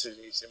the decision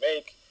he needs to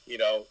make,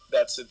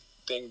 that's a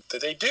thing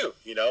that they do.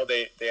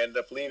 They end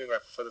up leaving right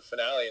before the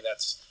finale, and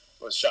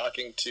was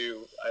shocking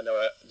to, I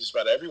know, just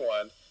about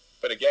everyone.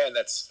 But again,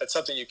 that's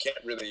something you can't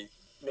really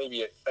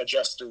maybe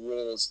adjust the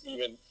rules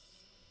even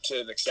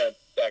to an extent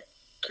that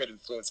could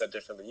influence that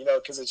differently,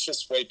 because it's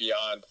just way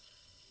beyond.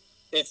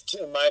 In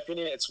my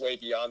opinion, it's way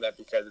beyond that,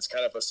 because it's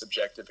kind of a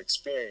subjective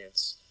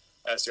experience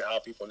as to how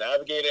people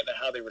navigate it and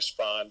how they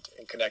respond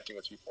in connecting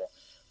with people.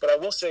 But I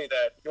will say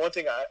that one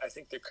thing I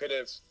think there could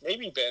have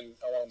maybe been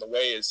along the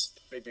way is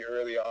maybe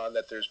early on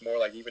that there's more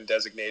like even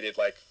designated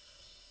like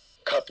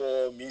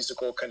couple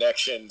musical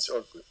connections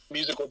or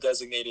musical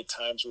designated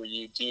times where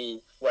you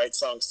do write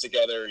songs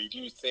together, or you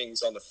do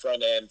things on the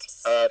front end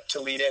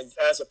to lead in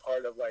as a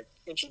part of like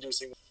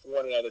introducing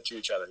one another to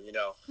each other.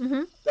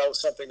 Mm-hmm. That was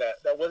something that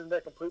wasn't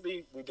there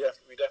completely. We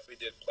definitely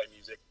did play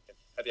music and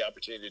had the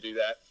opportunity to do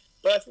that.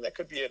 But I think that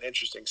could be an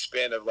interesting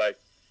spin of like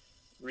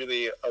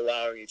really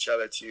allowing each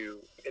other to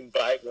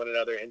invite one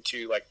another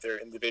into like their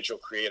individual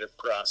creative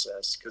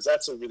process, because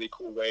that's a really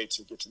cool way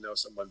to get to know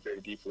someone very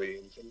deeply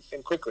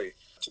and quickly,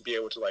 to be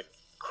able to like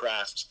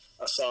craft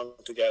a song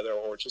together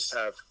or just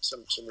have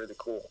some really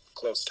cool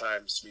close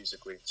times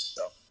musically.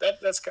 So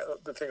that's kind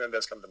of the thing that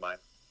does come to mind.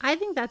 I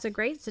think that's a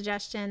great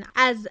suggestion.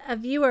 As a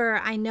viewer,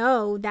 I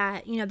know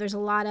that, there's a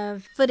lot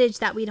of footage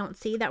that we don't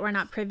see, that we're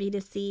not privy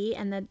to see,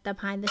 and the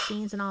behind the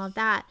scenes and all of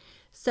that.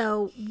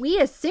 So we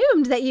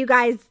assumed that you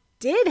guys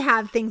did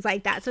have things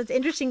like that. So it's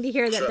interesting to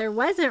hear that there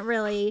wasn't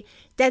really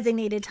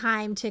designated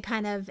time to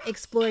kind of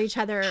explore each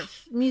other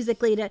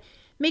musically, to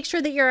make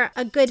sure that you're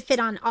a good fit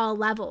on all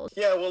levels.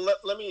 Yeah, well,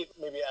 let me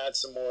maybe add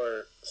some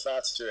more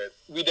thoughts to it.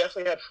 We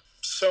definitely had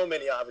so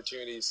many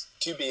opportunities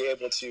to be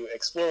able to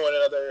explore one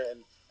another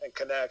and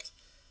connect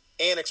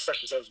and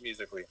express yourselves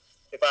musically.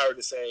 If I were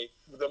to say,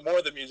 the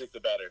more the music, the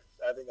better.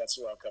 I think that's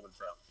where I'm coming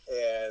from.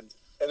 And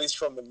at least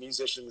from the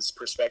musician's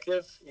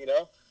perspective,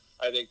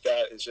 I think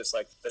that is just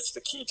that's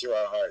the key to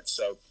our hearts.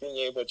 So being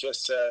able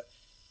just to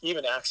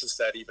even access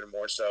that even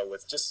more so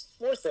with just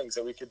more things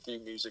that we could do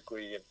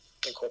musically and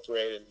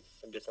incorporate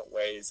in different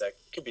ways. That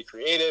could be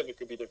creative, it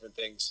could be different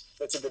things.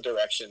 That's a good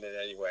direction in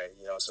any way,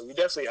 So we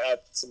definitely had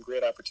some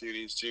great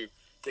opportunities to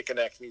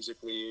connect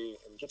musically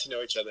and get to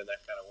know each other in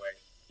that kind of way.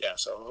 Yeah,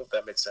 so I hope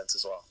that makes sense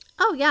as well.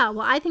 Oh, yeah.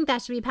 Well, I think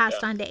that should be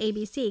passed on to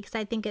ABC, because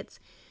I think it's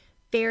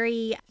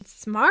very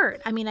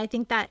smart. I mean, I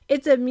think that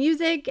it's a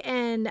music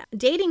and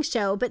dating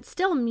show, but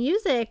still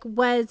music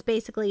was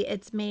basically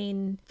its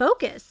main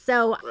focus.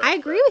 So I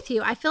agree with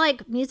you. I feel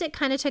like music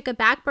kind of took a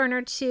back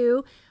burner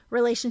to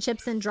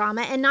relationships and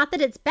drama. And not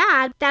that it's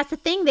bad. That's the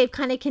thing. They've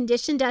kind of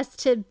conditioned us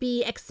to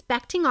be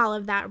expecting all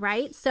of that,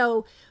 right?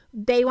 So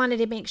they wanted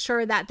to make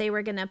sure that they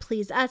were going to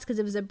please us because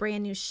it was a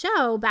brand new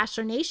show.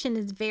 Bachelor Nation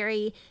is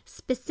very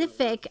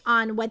specific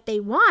on what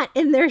they want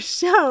in their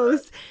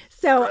shows.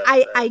 So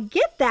I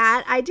get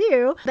that. I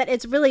do. But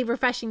it's really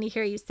refreshing to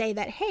hear you say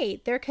that,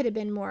 hey, there could have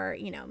been more,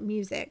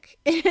 music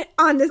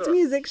on this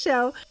music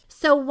show.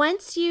 So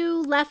once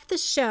you left the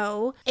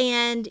show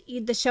and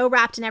the show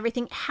wrapped and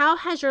everything, how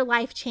has your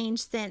life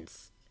changed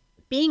since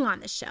being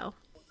on the show?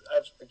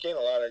 I've gained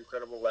a lot of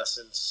incredible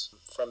lessons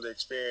from the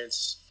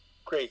experience.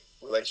 Great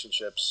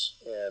relationships,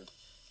 and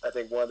I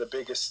think one of the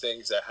biggest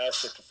things that has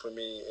shifted for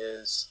me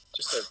is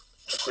just a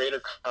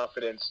greater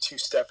confidence to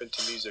step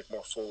into music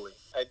more fully.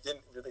 I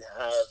didn't really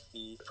have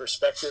the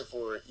perspective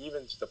or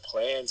even the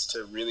plans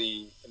to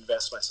really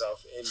invest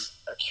myself in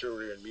a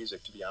career in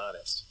music, to be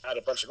honest. I had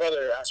a bunch of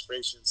other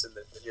aspirations in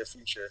the near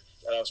future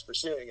that I was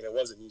pursuing, and it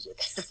wasn't music.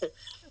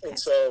 And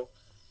so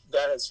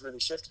that has really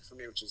shifted for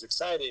me, which is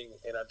exciting,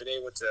 and I've been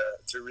able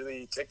to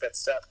really take that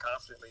step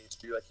confidently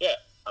to be like,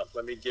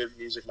 let me give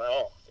music my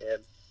all,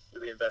 and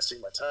really investing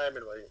my time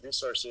and my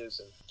resources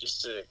and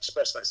just to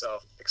express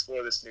myself,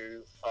 explore this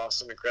new,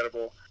 awesome,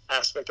 incredible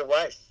aspect of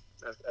life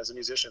as a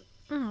musician.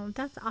 Oh,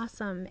 that's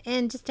awesome.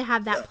 And just to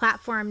have that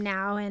platform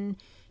now and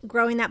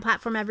growing that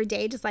platform every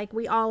day, just like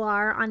we all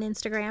are on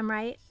Instagram,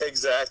 right?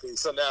 Exactly.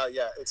 So now,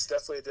 it's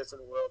definitely a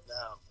different world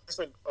now.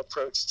 Different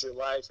approach to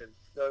life and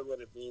knowing what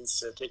it means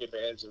to take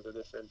advantage of the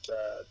different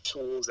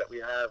tools that we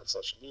have,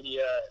 social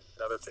media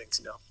and other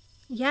things,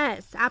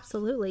 Yes,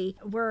 absolutely.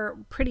 We're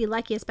pretty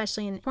lucky,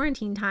 especially in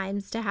quarantine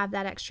times, to have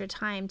that extra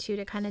time too,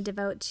 to kind of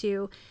devote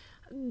to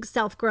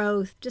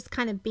self-growth, just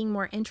kind of being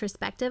more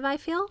introspective, I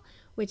feel,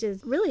 which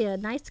is really a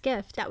nice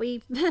gift that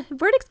we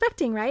weren't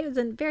expecting, right? It was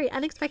a very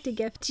unexpected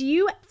gift. Do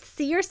you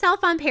see yourself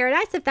on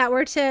Paradise if that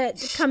were to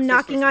come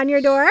knocking on your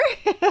door?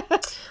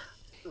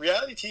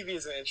 Reality TV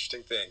is an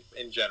interesting thing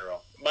in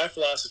general. My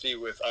philosophy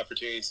with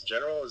opportunities in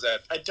general is that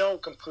I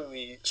don't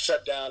completely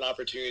shut down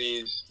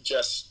opportunities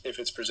just if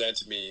it's presented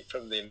to me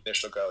from the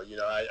initial go.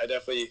 I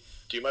definitely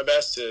do my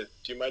best to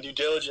do my due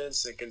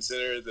diligence and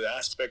consider the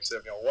aspects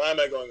of, why am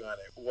I going on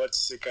it?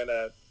 What's it going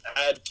to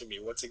add to me?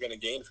 What's it going to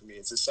gain for me?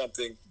 Is this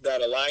something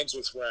that aligns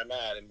with where I'm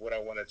at and what I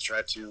want to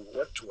try to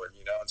work toward,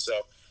 And so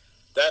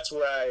that's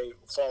where I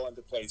fall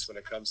into place when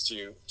it comes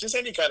to just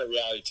any kind of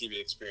reality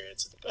TV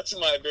experience. That's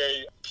my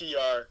very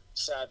PR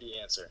savvy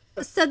answer.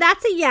 So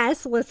that's a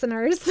yes,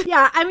 listeners.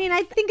 Yeah, I mean,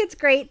 I think it's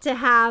great to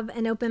have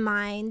an open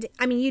mind.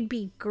 I mean, you'd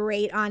be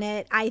great on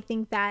it. I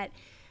think that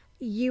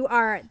you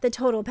are the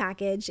total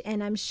package,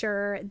 and I'm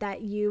sure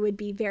that you would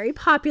be very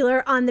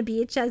popular on the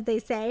beach, as they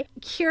say.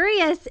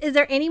 Curious, is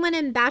there anyone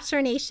in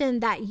Bachelor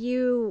Nation that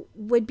you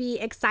would be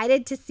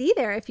excited to see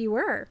there if you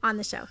were on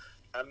the show?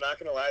 I'm not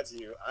going to lie to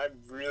you. I'm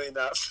really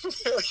not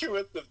familiar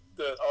with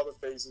all the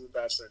faces of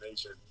Bachelor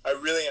Nation. I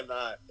really am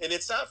not. And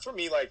it's not for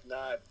me,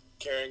 not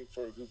caring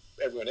for who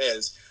everyone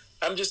is.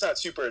 I'm just not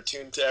super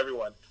attuned to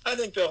everyone. I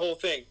think the whole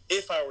thing,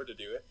 if I were to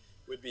do it,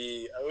 would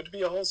be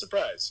a whole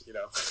surprise,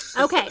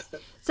 Okay.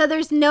 So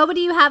there's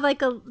nobody you have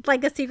like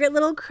a secret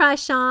little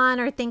crush on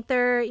or think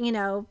they're,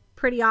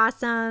 pretty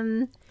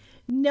awesome.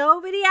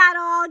 Nobody at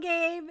all,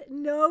 Gabe?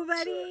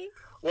 Nobody? Sure.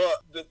 Well,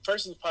 the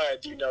person probably I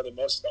do know the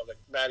most about,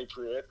 Maddie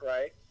Pruitt,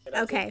 right? And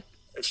okay.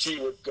 If she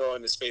would go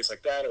into space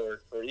like that,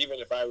 or even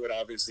if I would,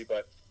 obviously.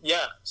 But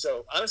yeah,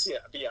 so honestly,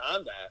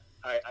 beyond that,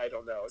 I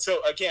don't know.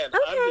 So again, okay.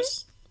 I'm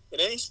just in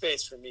any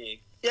space for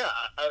me. Yeah,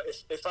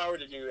 if I were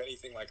to do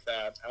anything like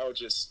that, I would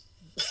just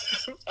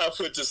I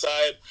would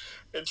decide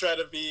and try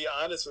to be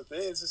honest with it.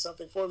 Is this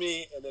something for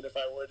me? And then if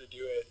I were to do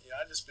it,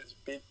 I just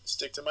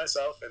stick to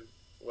myself and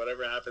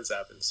whatever happens,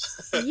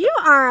 happens. You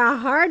are a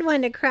hard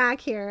one to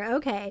crack here.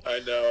 Okay. I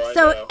know.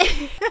 So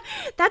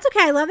that's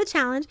okay. I love a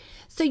challenge.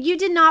 So you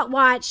did not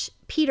watch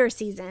Peter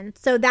season.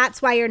 So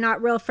that's why you're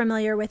not real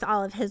familiar with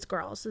all of his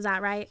girls. Is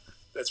that right?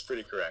 That's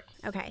pretty correct.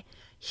 Okay.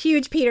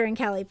 Huge Peter and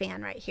Kelly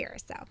fan right here.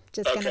 So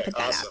just going to put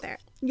that awesome. out there.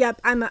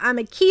 Yep. I'm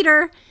a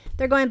Keeter.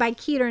 They're going by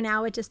Keeter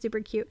now, which is super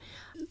cute.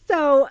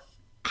 So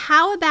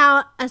how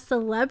about a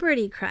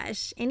celebrity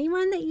crush?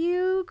 Anyone that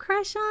you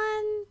crush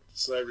on?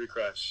 Celebrity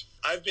crush.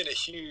 I've been a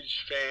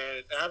huge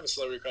fan. I have a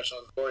celebrity crush on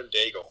Lauren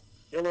Daigle.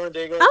 You know Lauren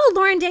Daigle? Oh,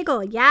 Lauren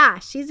Daigle. Yeah,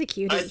 she's a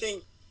cutie. I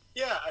think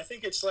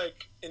it's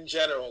like, in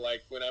general,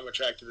 like when I'm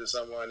attracted to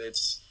someone,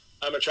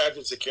 I'm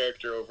attracted to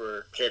character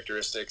over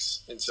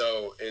characteristics. And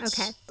so it's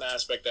an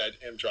aspect that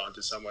I am drawn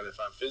to someone if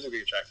I'm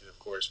physically attracted, of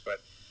course.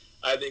 But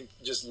I think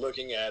just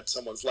looking at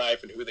someone's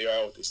life and who they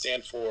are, what they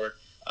stand for,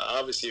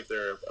 obviously if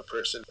they're a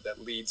person that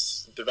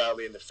leads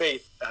devoutly in the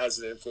faith, that has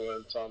an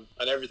influence on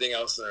everything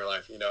else in their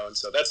life, you know. And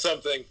so that's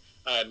something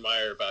I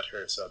admire about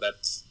her. So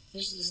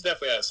she's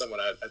definitely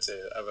someone I'd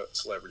say I have a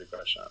celebrity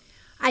crush on.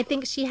 I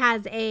think she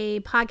has a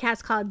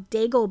podcast called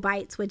Daigle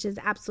Bites, which is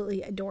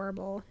absolutely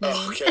adorable.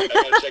 Oh, okay. I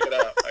gotta check it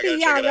out.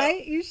 Yeah,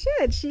 right? You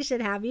should. She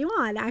should have you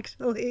on,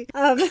 actually.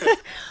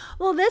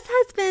 Well, this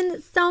has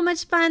been so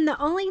much fun. The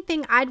only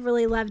thing I'd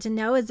really love to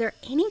know, is there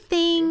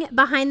anything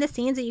behind the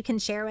scenes that you can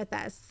share with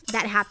us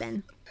that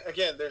happened?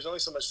 Again, there's only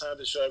so much time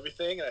to show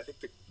everything, and I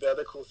think the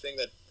other cool thing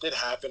that did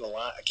happen a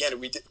lot, again,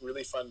 we did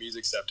really fun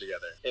music stuff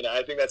together. And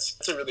I think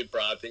that's a really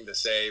broad thing to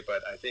say,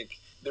 but I think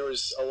there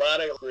was a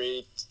lot of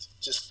great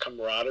just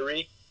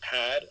camaraderie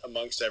had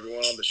amongst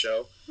everyone on the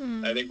show.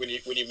 I think when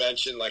you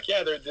mentioned, like,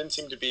 yeah, there didn't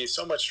seem to be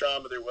so much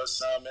drama, there was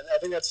some, and I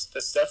think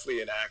that's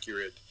definitely an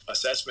accurate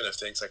assessment of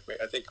things. Like,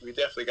 I think we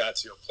definitely got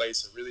to a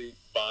place of really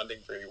bonding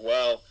very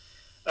well.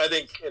 I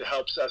think it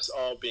helps us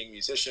all being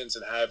musicians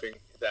and having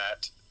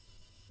that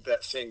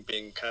thing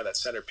being kind of that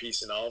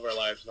centerpiece in all of our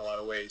lives in a lot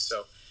of ways.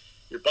 So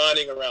you're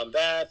bonding around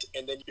that,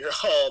 and then you're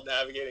all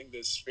navigating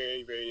this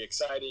very, very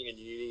exciting and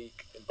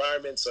unique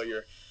environment. So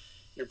you're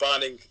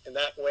bonding in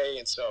that way.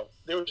 And so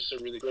there was just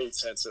a really great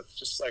sense of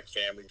just like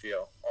family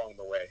feel along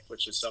the way,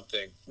 which is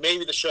something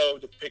maybe the show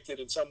depicted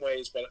in some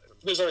ways, but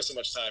there's only so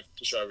much time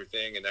to show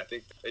everything. And I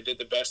think they did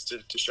the best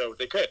to show what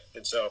they could.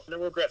 And so no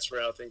regrets for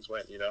how things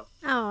went, you know?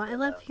 Oh, I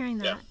love hearing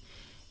that.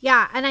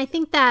 Yeah, and I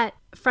think that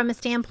from a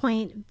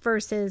standpoint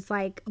versus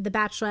like The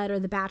Bachelorette or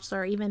The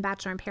Bachelor, or even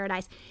Bachelor in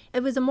Paradise,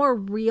 it was a more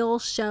real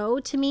show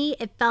to me.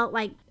 It felt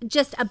like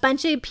just a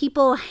bunch of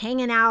people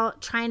hanging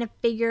out, trying to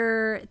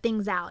figure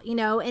things out, you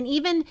know? And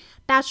even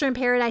Bachelor in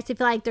Paradise, I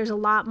feel like there's a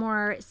lot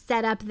more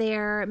set up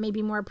there,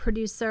 maybe more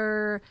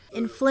producer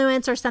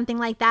influence or something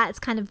like that. It's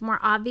kind of more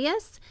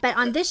obvious. But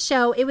on this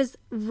show, it was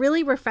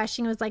really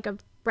refreshing. It was like a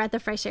breath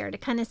of fresh air to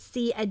kind of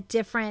see a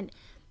different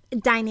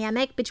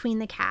dynamic between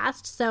the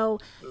cast. So,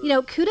 you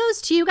know,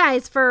 kudos to you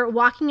guys for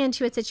walking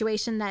into a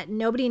situation that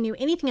nobody knew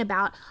anything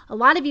about. A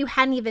lot of you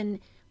hadn't even,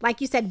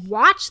 like you said,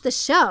 watched the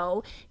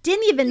show,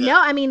 didn't even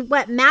know. I mean,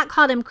 what Matt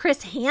called him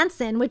Chris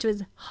Hansen, which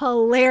was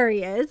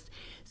hilarious.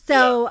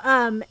 So,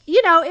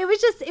 you know,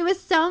 it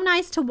was so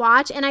nice to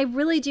watch. And I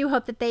really do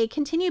hope that they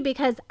continue,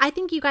 because I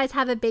think you guys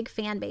have a big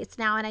fan base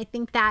now. And I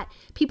think that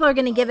people are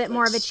going to give it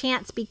more of a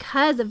chance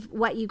because of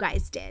what you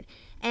guys did,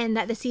 and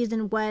that the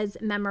season was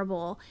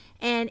memorable.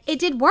 And it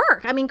did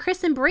work. I mean,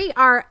 Chris and Brie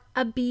are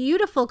a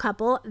beautiful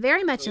couple,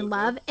 very much in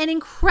love, and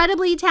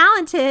incredibly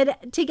talented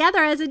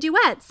together as a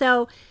duet.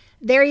 So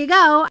there you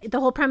go. The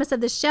whole premise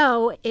of the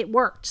show, it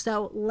worked.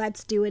 So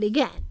let's do it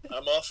again.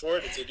 I'm all for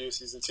it to do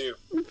season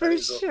 2. For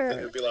sure.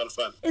 It'll be a lot of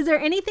fun. Is there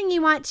anything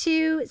you want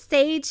to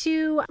say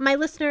to my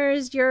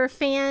listeners, your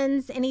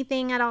fans,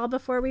 anything at all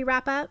before we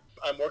wrap up?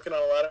 I'm working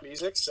on a lot of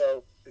music,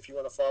 so if you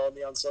want to follow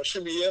me on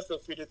social media, feel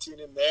free to tune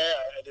in there.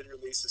 I did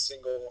release a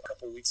single a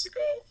couple weeks ago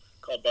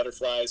called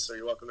Butterflies, so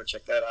you're welcome to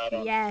check that out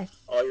on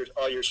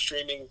all your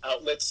streaming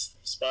outlets,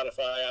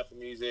 Spotify, Apple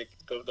Music,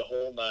 the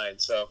whole nine.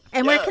 So,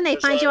 and where can they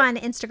find you on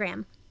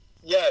Instagram?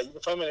 Yeah, you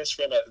can find me on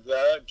Instagram at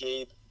The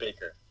Gabe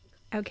Baker.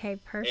 Okay,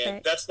 perfect.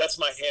 And that's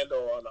my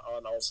handle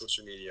on all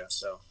social media,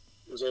 so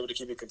I was able to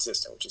keep it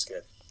consistent, which is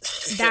good.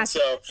 That's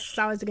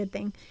always a good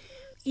thing.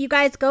 You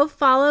guys go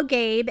follow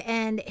Gabe,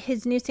 and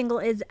his new single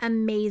is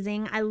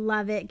amazing. I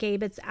love it,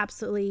 Gabe. It's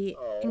absolutely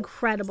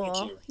incredible.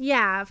 Thank you.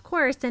 Yeah, of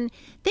course. And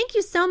thank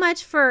you so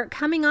much for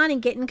coming on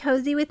and getting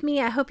cozy with me.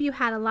 I hope you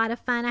had a lot of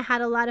fun. I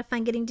had a lot of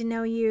fun getting to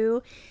know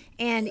you,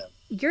 and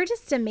you're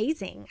just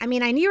amazing. I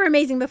mean, I knew you were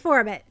amazing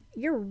before, but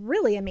you're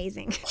really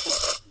amazing.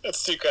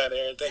 That's too kind,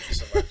 Erin. Thank you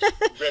so much.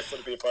 I'm grateful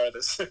to be a part of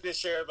this. To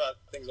share about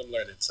things I'm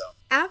learning. So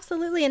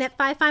absolutely. And if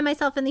I find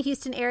myself in the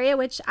Houston area,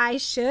 which I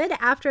should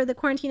after the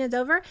quarantine is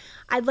over,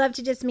 I'd love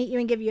to just meet you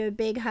and give you a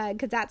big hug,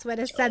 because that's what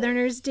us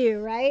Southerners do,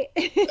 right?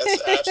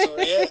 That's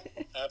absolutely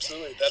it.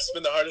 Absolutely. That's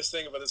been the hardest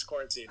thing about this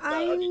quarantine.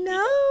 I know. People,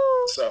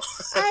 so.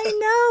 I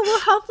know. Well,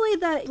 hopefully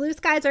the blue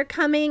skies are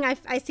coming.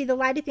 I see the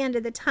light at the end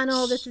of the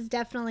tunnel. This is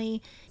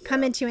definitely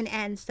coming to an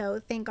end. So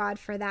thank God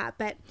for that.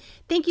 But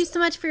thank you so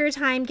much for your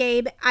time,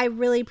 Gabe. I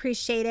really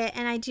appreciate it.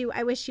 And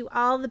I wish you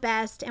all the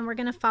best. And we're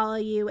going to follow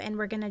you, and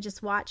we're going to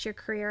just watch your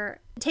career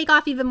take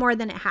off even more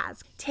than it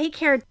has. Take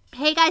care.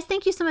 Hey guys,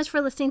 thank you so much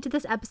for listening to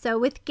this episode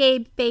with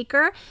Gabe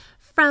Baker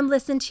from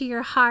Listen to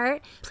Your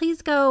Heart.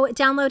 Please go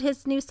download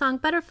his new song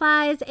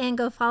Butterflies and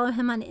go follow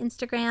him on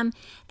Instagram.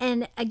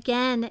 And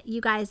again,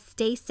 you guys,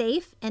 stay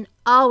safe and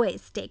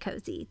always stay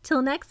cozy.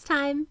 Till next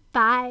time,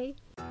 bye.